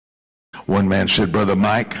 One man said, Brother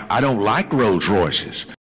Mike, I don't like Rolls Royces.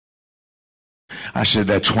 I said,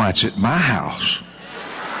 that's why it's at my house.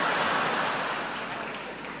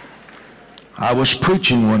 I was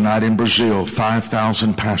preaching one night in Brazil,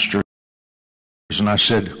 5,000 pastors, and I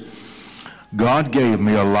said, God gave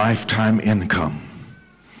me a lifetime income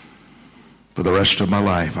for the rest of my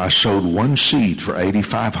life. I sowed one seed for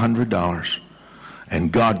 $8,500,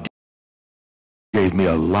 and God gave me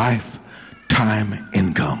a lifetime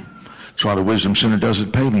income. That's why the Wisdom Center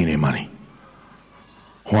doesn't pay me any money.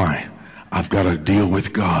 Why? I've got to deal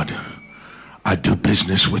with God. I do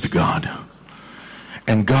business with God.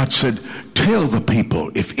 And God said, tell the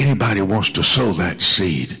people if anybody wants to sow that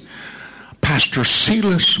seed. Pastor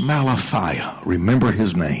Silas Malafaia, remember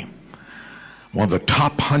his name, one of the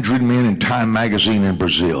top 100 men in Time magazine in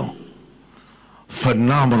Brazil.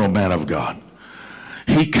 Phenomenal man of God.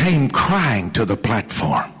 He came crying to the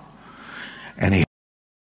platform, and he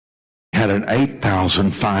had an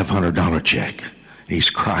 $8,500 check. He's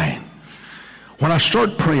crying. When I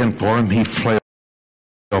started praying for him, he fell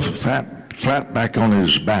flat back on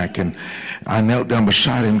his back, and I knelt down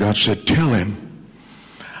beside him. God said, tell him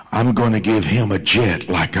I'm going to give him a jet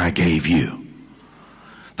like I gave you.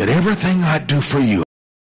 That everything I do for you,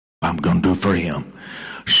 I'm going to do for him.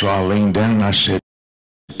 So I leaned down and I said,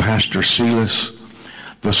 Pastor Silas,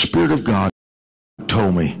 the Spirit of God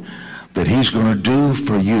told me that he's going to do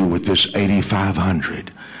for you with this $8,500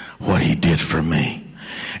 what he did for me.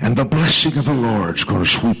 And the blessing of the Lord is going to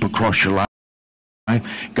sweep across your life.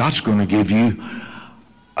 God's going to give you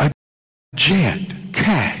jet,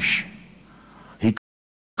 cash. He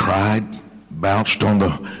cried, bounced on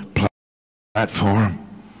the platform.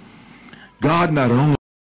 God not only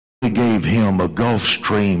gave him a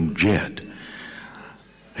Gulfstream jet.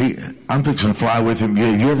 I'm fixing to fly with him.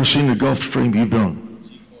 You ever seen the Gulfstream? You've done.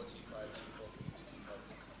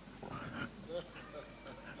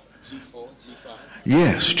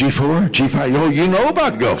 Yes, G4, G5. Oh, you know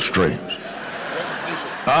about Gulfstreams.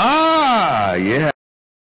 Ah, yeah.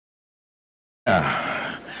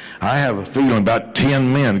 I have a feeling about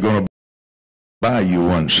 10 men going to buy you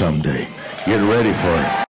one someday. Get ready for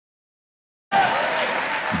it.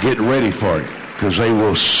 Get ready for it, because they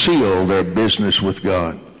will seal their business with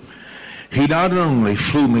God. He not only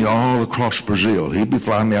flew me all across Brazil. He'll be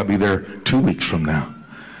flying me. I'll be there 2 weeks from now.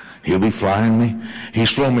 He'll be flying me.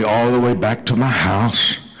 He's flown me all the way back to my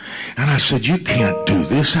house. And I said, you can't do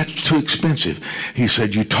this. That's too expensive. He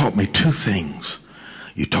said, you taught me two things.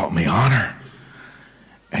 You taught me honor,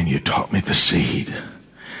 and you taught me the seed.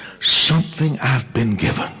 Something I've been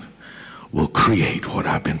given will create what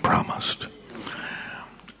I've been promised.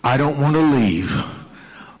 I don't want to leave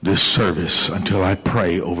this service until I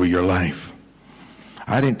pray over your life.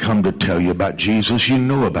 I didn't come to tell you about Jesus. You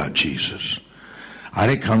know about Jesus. I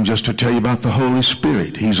didn't come just to tell you about the Holy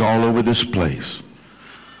Spirit. He's all over this place.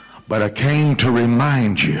 But I came to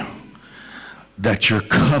remind you that your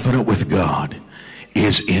covenant with God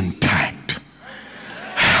is intact.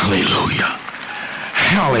 Hallelujah.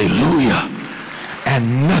 Hallelujah.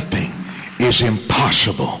 And nothing is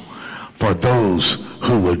impossible for those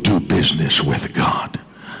who will do business with God.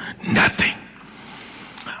 Nothing.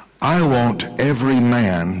 I want every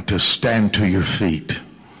man to stand to your feet.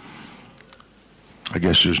 I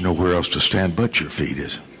guess there's nowhere else to stand but your feet,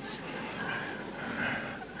 is it?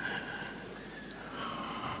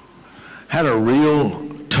 Had a real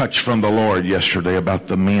touch from the Lord yesterday about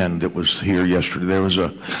the men that was here yesterday. There was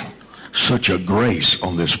such a grace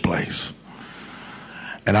on this place.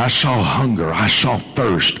 And I saw hunger. I saw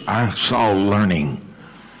thirst. I saw learning.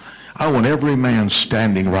 I want every man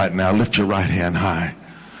standing right now, lift your right hand high,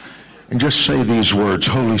 and just say these words: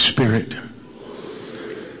 Holy Spirit,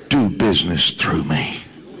 do business through me.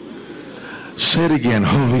 Say it again.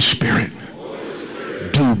 Holy Spirit,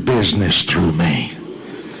 do business through me.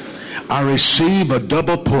 I receive a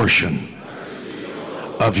double portion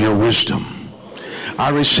of your wisdom. I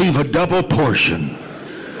receive a double portion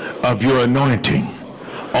of your anointing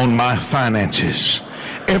on my finances.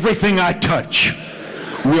 Everything I touch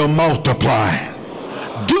will multiply.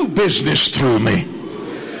 Do business through me.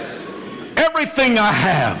 Everything I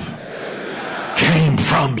have came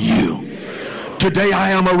from you. Today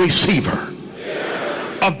I am a receiver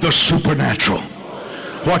of the supernatural.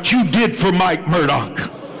 What you did for Mike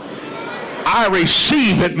Murdock, I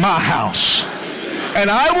receive at my house, and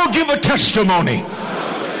I will give a testimony.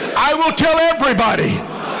 I will tell everybody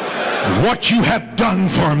what you have done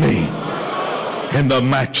for me in the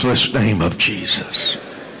matchless name of Jesus.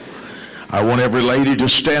 I want every lady to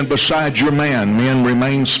stand beside your man. Men,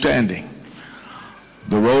 remain standing.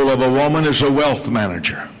 The role of a woman is a wealth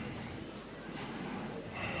manager.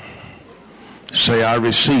 Say, I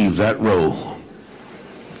receive that role.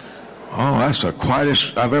 Oh, that's the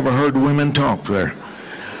quietest I've ever heard women talk there.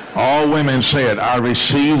 All women say it. I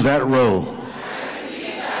receive that role.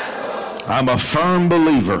 I'm a firm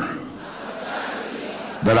believer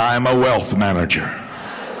that I am a wealth manager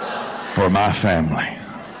for my family.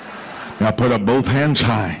 Now put up both hands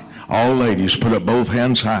high. All ladies, put up both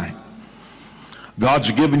hands high.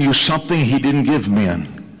 God's given you something he didn't give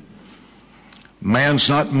men. Man's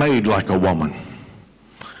not made like a woman.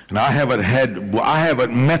 And I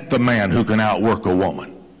haven't met the man who can outwork a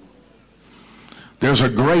woman. There's a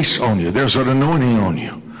grace on you. There's an anointing on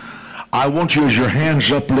you. I want you, as your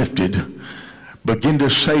hands uplifted, begin to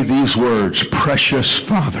say these words: Precious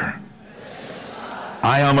Father,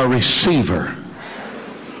 I am a receiver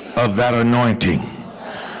of that anointing.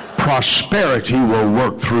 Prosperity will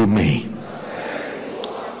work through me.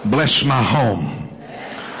 Bless my home.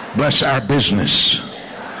 Bless our business.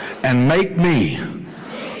 And make me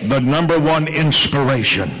the number one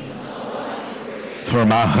inspiration for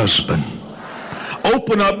my husband.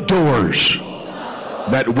 Open up doors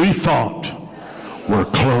that we thought were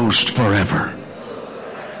closed forever.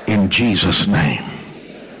 In Jesus' name.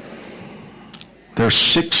 There's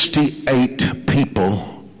 68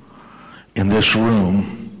 people in this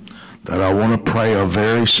room that I want to pray a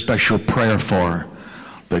very special prayer for,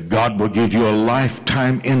 that God will give you a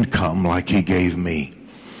lifetime income like he gave me.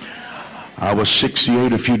 I was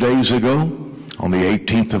 68 a few days ago on the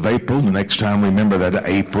 18th of April. The next time, remember that,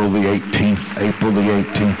 April the 18th, April the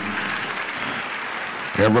 18th.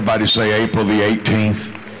 Everybody say April the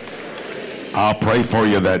 18th. I'll pray for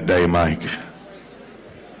you that day, Mike.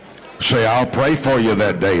 Say, I'll pray for you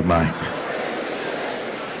that day, Mike.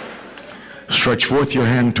 Stretch forth your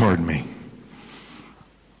hand toward me.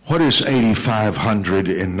 What is 8,500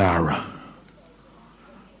 in Naira?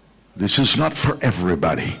 This is not for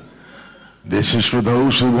everybody. This is for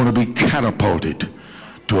those who want to be catapulted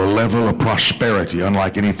to a level of prosperity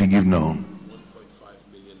unlike anything you've known.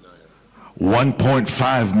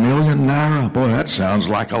 1.5 million Naira? Boy, that sounds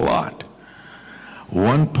like a lot.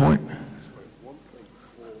 Right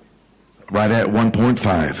at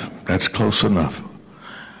 1.5. That's close enough.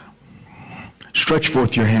 Stretch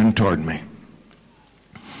forth your hand toward me.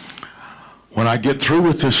 When I get through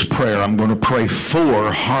with this prayer, I'm going to pray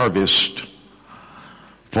for harvest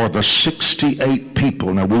for the 68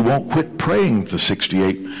 people. Now, we won't quit praying the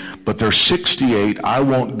 68, but there's 68. I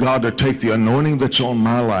want God to take the anointing that's on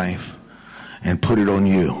my life and put it on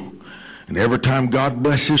you. And every time God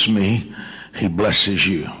blesses me, he blesses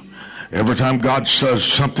you. Every time God does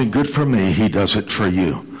something good for me, he does it for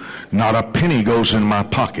you. Not a penny goes in my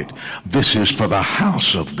pocket. This is for the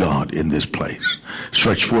house of God in this place.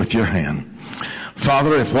 Stretch forth your hand.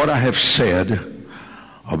 Father, if what I have said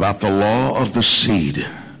about the law of the seed,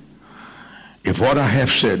 if what I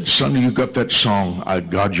have said, son, you got that song,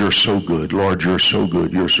 God, you're so good. Lord, you're so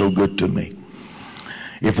good. You're so good to me.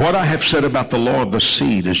 If what I have said about the law of the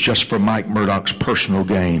seed is just for Mike Murdock's personal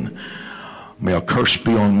gain, may a curse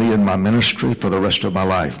be on me and my ministry for the rest of my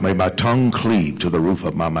life. May my tongue cleave to the roof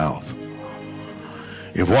of my mouth.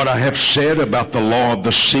 If what I have said about the law of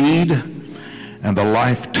the seed and the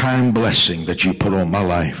lifetime blessing that you put on my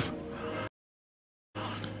life,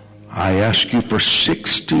 I ask you for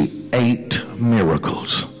 68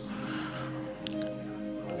 miracles.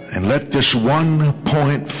 And let this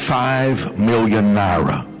 1.5 million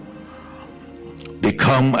Naira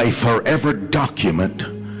become a forever document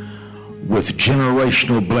with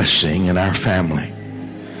generational blessing in our family.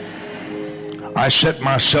 I set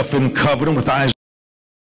myself in covenant with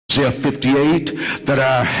Isaiah 58 that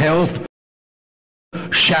our health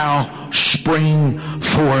shall spring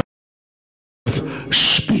forth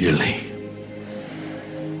speedily.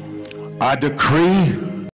 I decree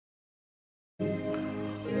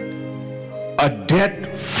a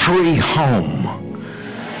debt-free home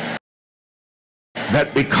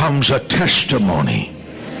that becomes a testimony.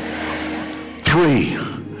 3,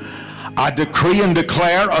 I decree and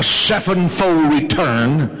declare a 7-fold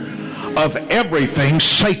return of everything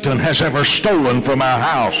Satan has ever stolen from our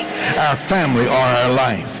house, our family, or our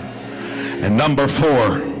life. And number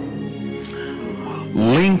 4,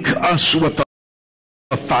 link us with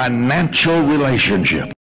a financial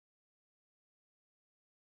relationship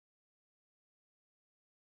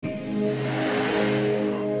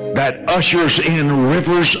that ushers in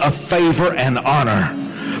rivers of favor and honor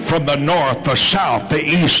from the north, the south, the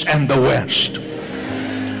east, and the west.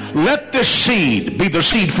 Let this seed be the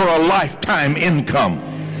seed for a lifetime income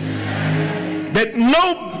that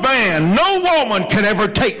no man, no woman can ever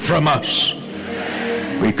take from us,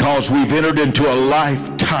 because we've entered into a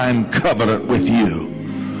lifetime covenant with you.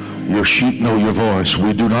 Your sheep know your voice.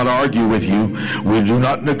 We do not argue with you. We do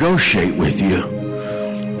not negotiate with you.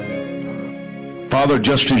 Father,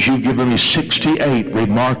 just as you've given me 68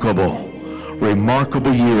 remarkable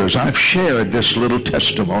years, I've shared this little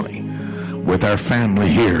testimony with our family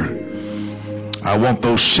here. I want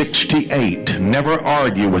those 68 to never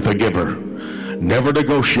argue with a giver, never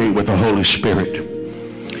negotiate with the Holy Spirit.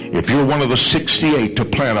 If you're one of the 68 to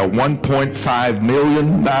plant a 1.5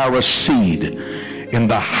 million Naira seed in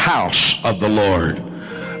the house of the Lord,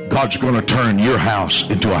 God's going to turn your house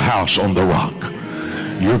into a house on the rock.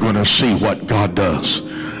 You're going to see what God does.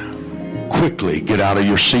 Quickly get out of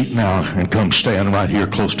your seat now and come stand right here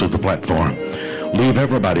close to the platform. Leave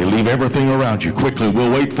everybody, leave everything around you. Quickly,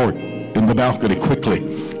 we'll wait for it in the balcony.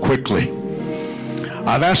 Quickly.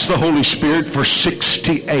 I've asked the Holy Spirit for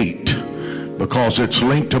 68 because it's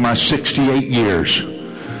linked to my 68 years.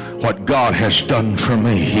 What God has done for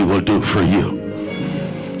me, he will do for you.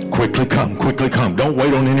 Quickly come. Don't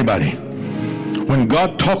wait on anybody. When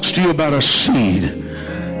God talks to you about a seed,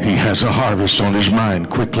 he has a harvest on his mind.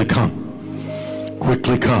 Quickly come.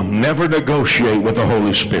 Never negotiate with the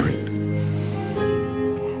Holy Spirit.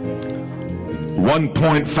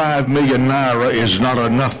 1.5 million Naira is not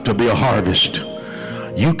enough to be a harvest.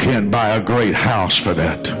 You can't buy a great house for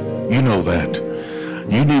that. You know that.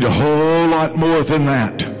 You need a whole lot more than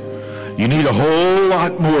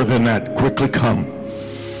that. Quickly come.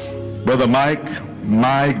 Brother Mike,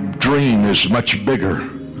 my dream is much bigger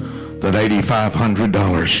than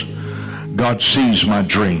 $8,500. God sees my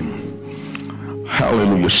dream.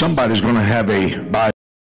 Hallelujah. Somebody's going to have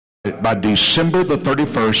by December the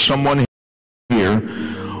 31st, someone here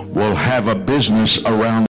will have a business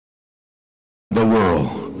around the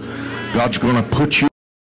world. God's going to put you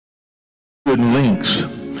in links.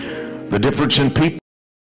 The difference in people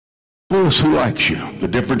is who likes you. The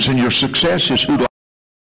difference in your success is who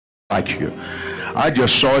likes you. I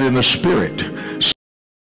just saw it in the spirit.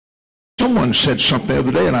 Someone said something the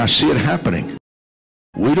other day, and I see it happening.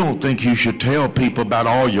 We don't think you should tell people about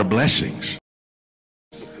all your blessings.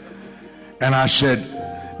 And I said,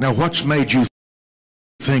 now what's made you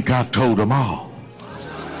think I've told them all?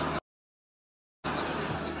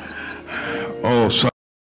 Oh,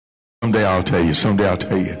 someday I'll tell you. Someday I'll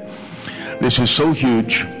tell you. This is so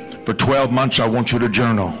huge. For 12 months, I want you to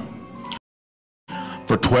journal.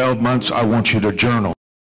 For 12 months, I want you to journal.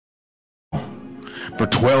 For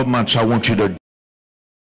 12 months, I want you to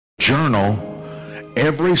journal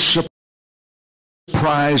every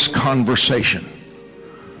surprise conversation.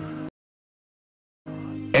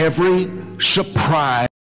 Every surprise.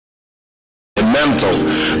 A mantle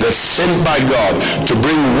that's sent by God to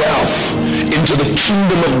bring wealth into the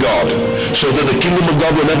kingdom of God, so that the kingdom of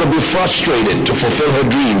God will never be frustrated to fulfill her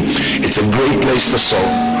dream. It's a great place to sow.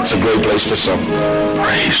 It's a great place to sow.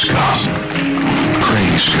 Praise God.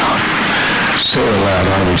 Praise God. Say it loud,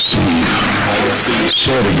 I receive. I receive.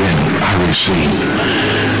 Say it again, I receive.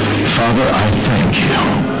 Father, I thank you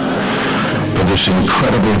for this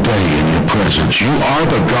incredible day in your presence. You are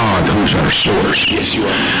the God who's our source. Yes, you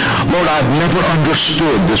are. Lord, I've never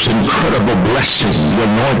understood this incredible blessing, the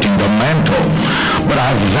anointing, the mantle, but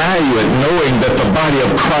I value it knowing that the body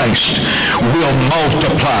of Christ will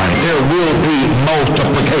multiply. There will be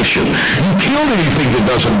multiplication. You kill anything that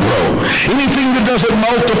doesn't grow. Anything that doesn't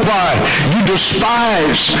multiply, you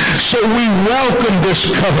despise. So we welcome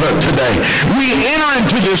this covenant today. We enter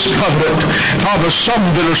into this covenant. Father, some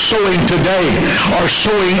that are sowing today are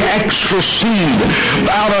sowing extra seed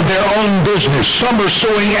out of their own business. Some are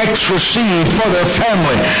sowing extra seed for their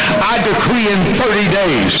family. I decree in 30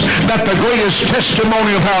 days that the greatest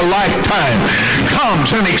testimony of our lifetime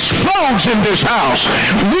comes and explodes in this house.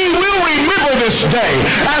 We will remember this day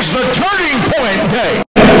as the turning point day.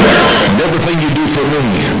 And everything you do for me,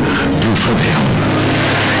 do for them.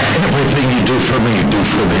 Everything you do for me, do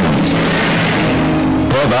for them.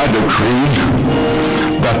 Brother, I decree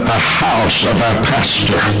that the house of our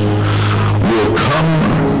pastor will come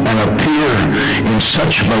and appear in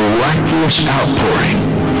such miraculous outpouring.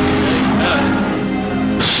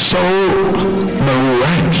 So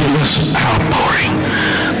miraculous outpouring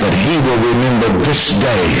that he will remember this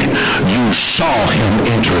day you saw him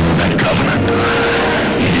enter into that covenant.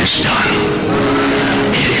 It is done.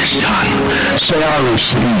 It is done. Say, I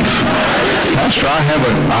receive. Pastor, I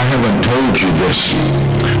haven't told you this,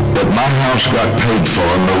 but my house got paid for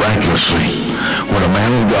miraculously when a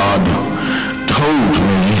man of God told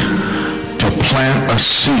me to plant a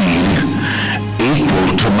seed equal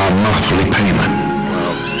to my monthly payment.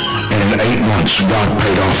 And in 8 months, God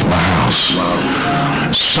paid off my house.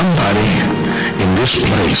 Somebody in this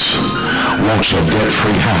place wants a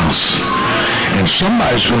debt-free house. And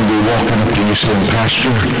somebody's going to be walking up to you saying,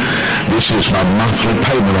 Pastor, this is my monthly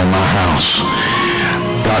payment on my house.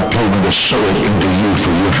 God told me to sow it into you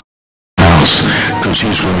for your house because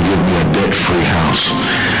he's going to give me a debt-free house.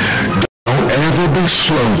 Don't ever be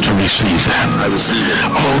slow to receive that. I receive it.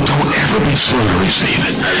 Oh, don't ever be slow to receive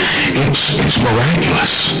it. It's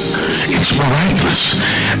miraculous. It's miraculous.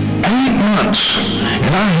 8 months,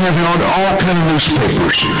 and I have it on all kind of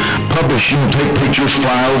newspapers. Publish, you can take pictures,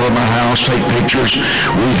 fly over my house, take pictures.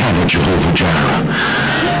 We have a Jehovah Jireh.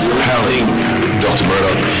 Dr.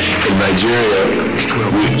 Murdock, in Nigeria,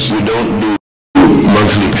 we don't do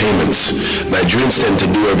monthly payments. Nigerians tend to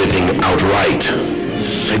do everything outright.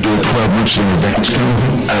 They do it 12 months in advance, kind of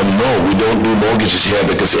thing? No, we don't do mortgages here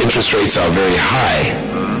because interest rates are very high.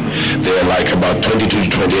 They're like about 22 to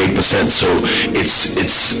 28%. So it's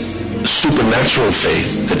supernatural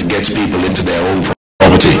faith that gets people into their own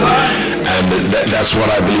property. And that's what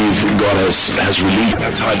I believe God has released.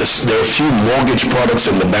 There are a few mortgage products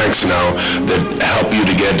in the banks now that help you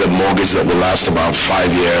to get a mortgage that will last about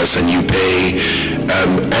 5 years, and you pay.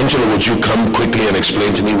 Angela, would you come quickly and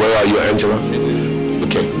explain to me? Where are you, Angela?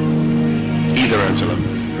 Okay. Either Angela. Go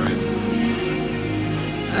ahead.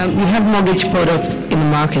 We have mortgage products in the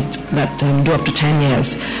market that do up to 10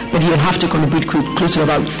 years, but you'll have to contribute close to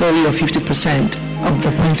about 30 or 50% of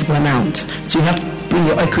the principal amount. So you have to bring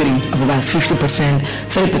your equity of about 50%,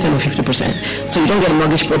 30% or 50%. So you don't get a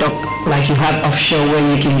mortgage product like you have offshore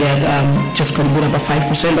where you can get just contribute about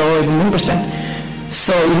 5% or even 1%.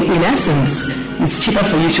 So in essence, it's cheaper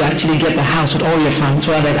for you to actually get the house with all your funds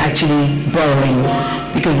rather than actually borrowing,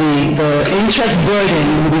 because the interest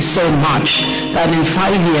burden will be so much that in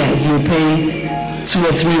 5 years you pay 2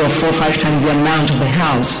 or 3 or 4 or 5 times the amount of the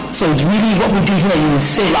house. So it's really what we do here, you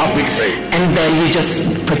save up and then you just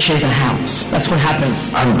purchase a house. That's what happens.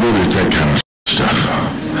 I'm good at that kind of stuff.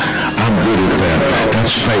 I'm good at that.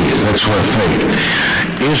 That's faith. That's where faith.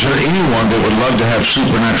 Is there anyone that would love to have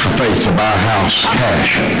supernatural faith to buy a house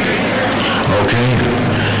cash? Okay?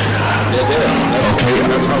 Okay.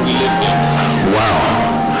 That's how we live here. Wow.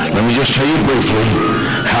 Let me just tell you briefly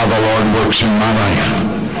how the Lord works in my life.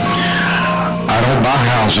 I don't buy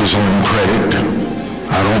houses on credit.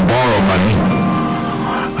 I don't borrow money.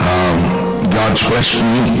 God's blessed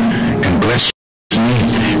me and blessed me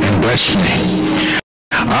and blessed me.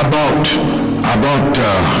 I bought $1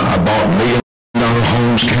 million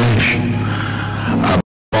homes cash. I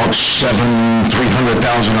bought $300,000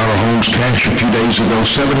 homes cash a few days ago,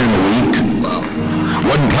 7 in a week.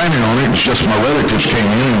 Wasn't planning on it. It's just my relatives came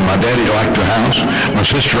in and my daddy liked the house. My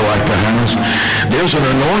sister liked the house. There's an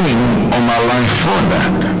anointing on my life for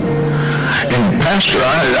that. And Pastor,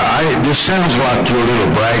 this sounds like your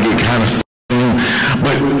little braggy kind of thing,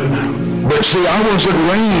 but see, I wasn't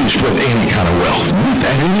raised with any kind of wealth,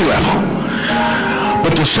 at any level.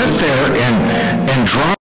 But to sit there and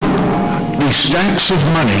drop these stacks of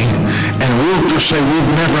money, and realtors say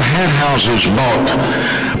we've never had houses bought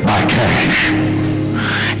by cash,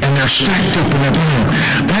 and they're stacked up in their buying.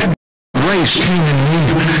 That grace came in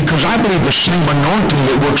me because I believe the same anointing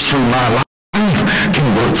that works through my life can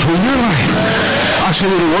work through your life. I said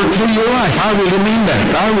it'll work through your life. I really mean that.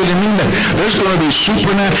 I really mean that. There's going to be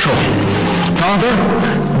supernatural. Father,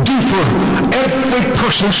 do for every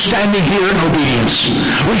person standing here in obedience.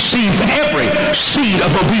 Receive every seed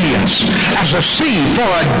of obedience as a seed for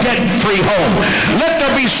a debt-free home. Let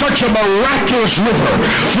there be such a miraculous river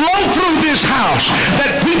flow through this house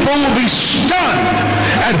that people will be stunned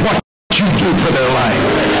at what you do for their life.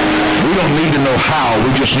 We don't need to know how,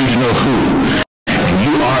 we just need to know who. And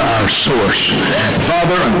you are our source.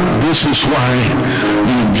 Father, this is why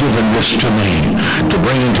you've given this to me, to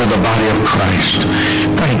bring into the body of Christ.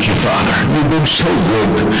 Thank you, Father. You've been so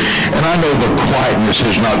good. And I know the quietness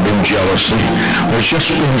has not been jealousy. There's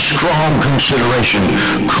just been strong consideration.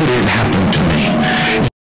 Could it happen to me?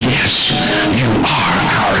 Yes, you are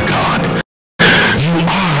our God. You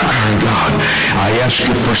are our God. I ask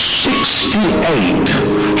you for 68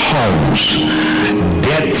 homes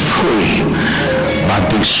debt-free by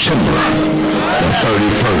December the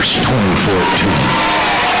 31st, 2014.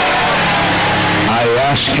 I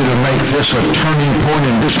ask you to make this a turning point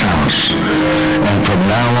in this house. And from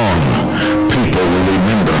now on, people will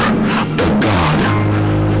remember the God,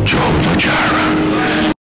 Jehovah Jireh.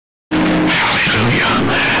 Hallelujah.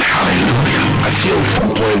 Hallelujah. I feel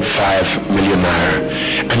 1.5 million naira,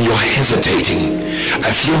 and you're hesitating.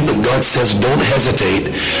 I feel that God says don't hesitate,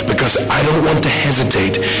 because I don't want to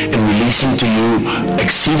hesitate in releasing to you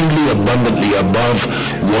exceedingly abundantly above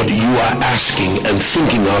what you are asking and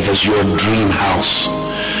thinking of as your dream house.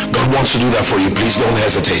 God wants to do that for you. Please don't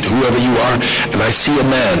hesitate, whoever you are. And I see a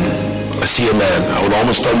man. I would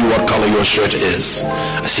almost tell you what color your shirt is.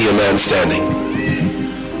 I see a man standing.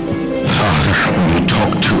 Father, when you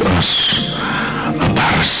talk to us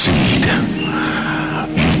about a seed,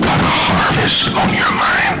 you've got a harvest on your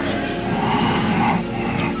mind.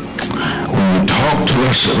 When you talk to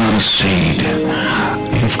us about a seed,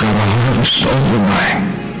 you've got a harvest on your mind.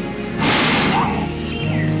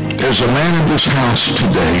 There's a man in this house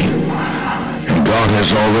today, and God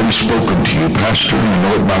has already spoken to you, Pastor, and I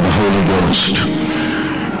know it by the Holy Ghost.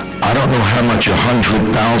 I don't know how much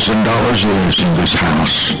 $100,000 is in this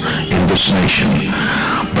house, in this nation,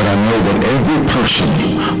 but I know that every person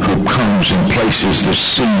who comes and places the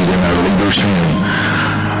seed in our leader's hand,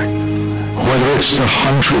 whether it's the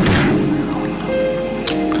 100,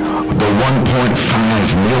 the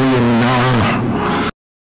 1.5 million now,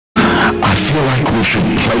 I feel like we should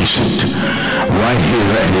place it right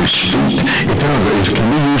here at his feet. If there is, can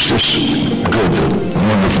we use this? Good,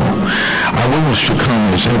 wonderful. I want us to come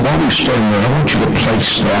and say, while we stand there, I want you to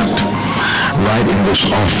place that right in this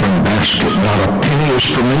offering basket. Not a penny is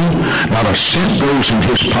for me, not a cent goes in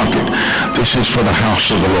his pocket. This is for the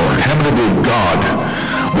house of the Lord. Heavenly God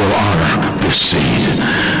will honor this seed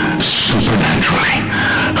supernaturally.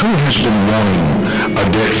 Who has been wanting a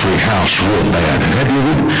debt-free house real bad? Have you?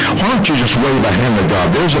 Why don't you just wave a hand to God?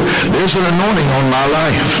 There's an anointing on my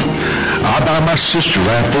life. I buy my sisters.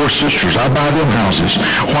 I have 4 sisters. I buy them houses.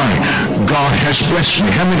 Why? God has blessed me.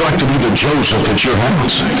 How many like to be the Joseph at your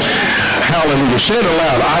house? Hallelujah. Say it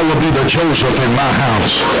aloud. I will be the Joseph in my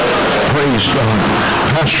house. Praise God.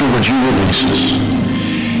 Pastor, would you release us?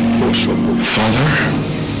 Father,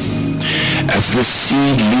 as this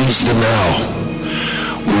seed leaves the now,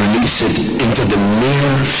 we release it into the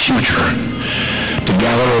near future to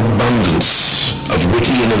gather abundance of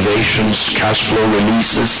witty innovations, cash flow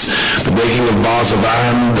releases, the breaking of bars of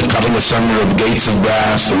iron, the cutting asunder of gates of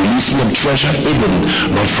brass, the releasing of treasure hidden,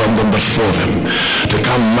 not from them but for them, to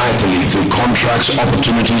come mightily through contracts,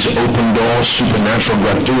 opportunities, open doors, supernatural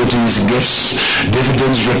gratuities, gifts,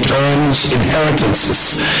 dividends, returns,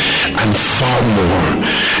 inheritances, and far more.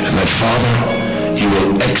 And that, Father, you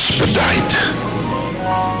will expedite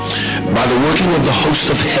by the working of the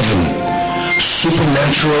host of heaven,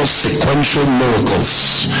 supernatural sequential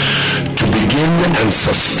miracles to begin and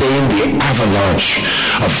sustain the avalanche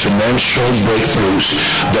of financial breakthroughs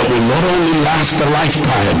that will not only last a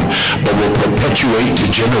lifetime but will perpetuate to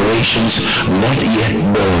generations not yet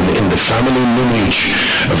born in the family lineage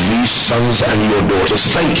of these sons and your daughters.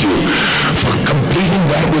 Thank you for completing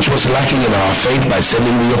that which was lacking in our faith by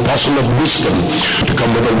sending the apostle of wisdom to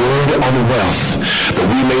come with a word on wealth, that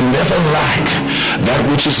we may never lack that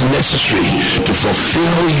which is necessary to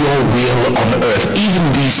fulfill your will on earth, even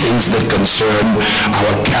these things that concern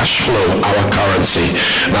our cash flow, our currency.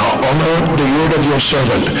 Now honor the word of your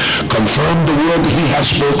servant. Confirm the word that he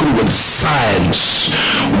has spoken with signs,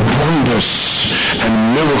 wonders, and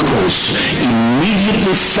miracles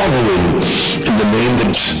immediately following in the name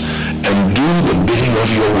that, and do the bidding of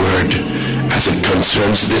your word as it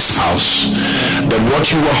concerns this house, that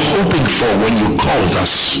what you were hoping for when you called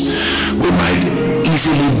us, we might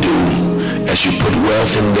easily do as you put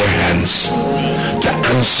wealth in their hands to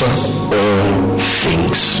answer all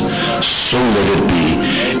things. So let it be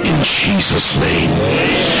in Jesus' name.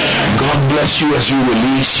 God bless you as you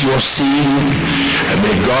release your seed, and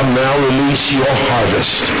may God now release your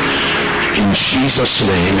harvest in Jesus'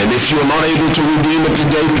 name. And if you're not able to redeem it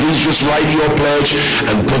today, please just write your pledge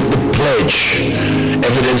and put the pledge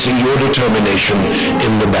evidencing your determination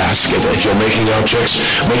in the basket. If you're making out checks,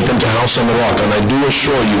 make them to House on the Rock. And I do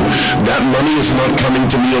assure you, that money is not coming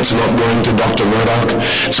to me. It's not going to Dr. Murdock.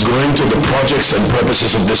 It's going to the projects and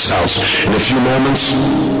purposes of this house. In a few moments,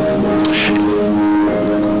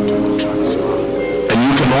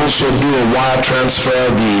 also do a wire transfer.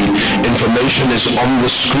 The information is on the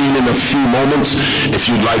screen in a few moments. If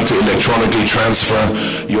you'd like to electronically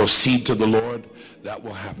transfer your seed to the Lord, that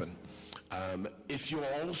will happen. If you're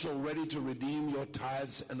also ready to redeem your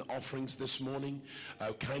tithes and offerings this morning,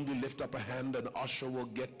 kindly lift up a hand, and usher will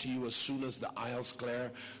get to you as soon as the aisles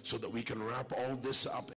clear so that we can wrap all this up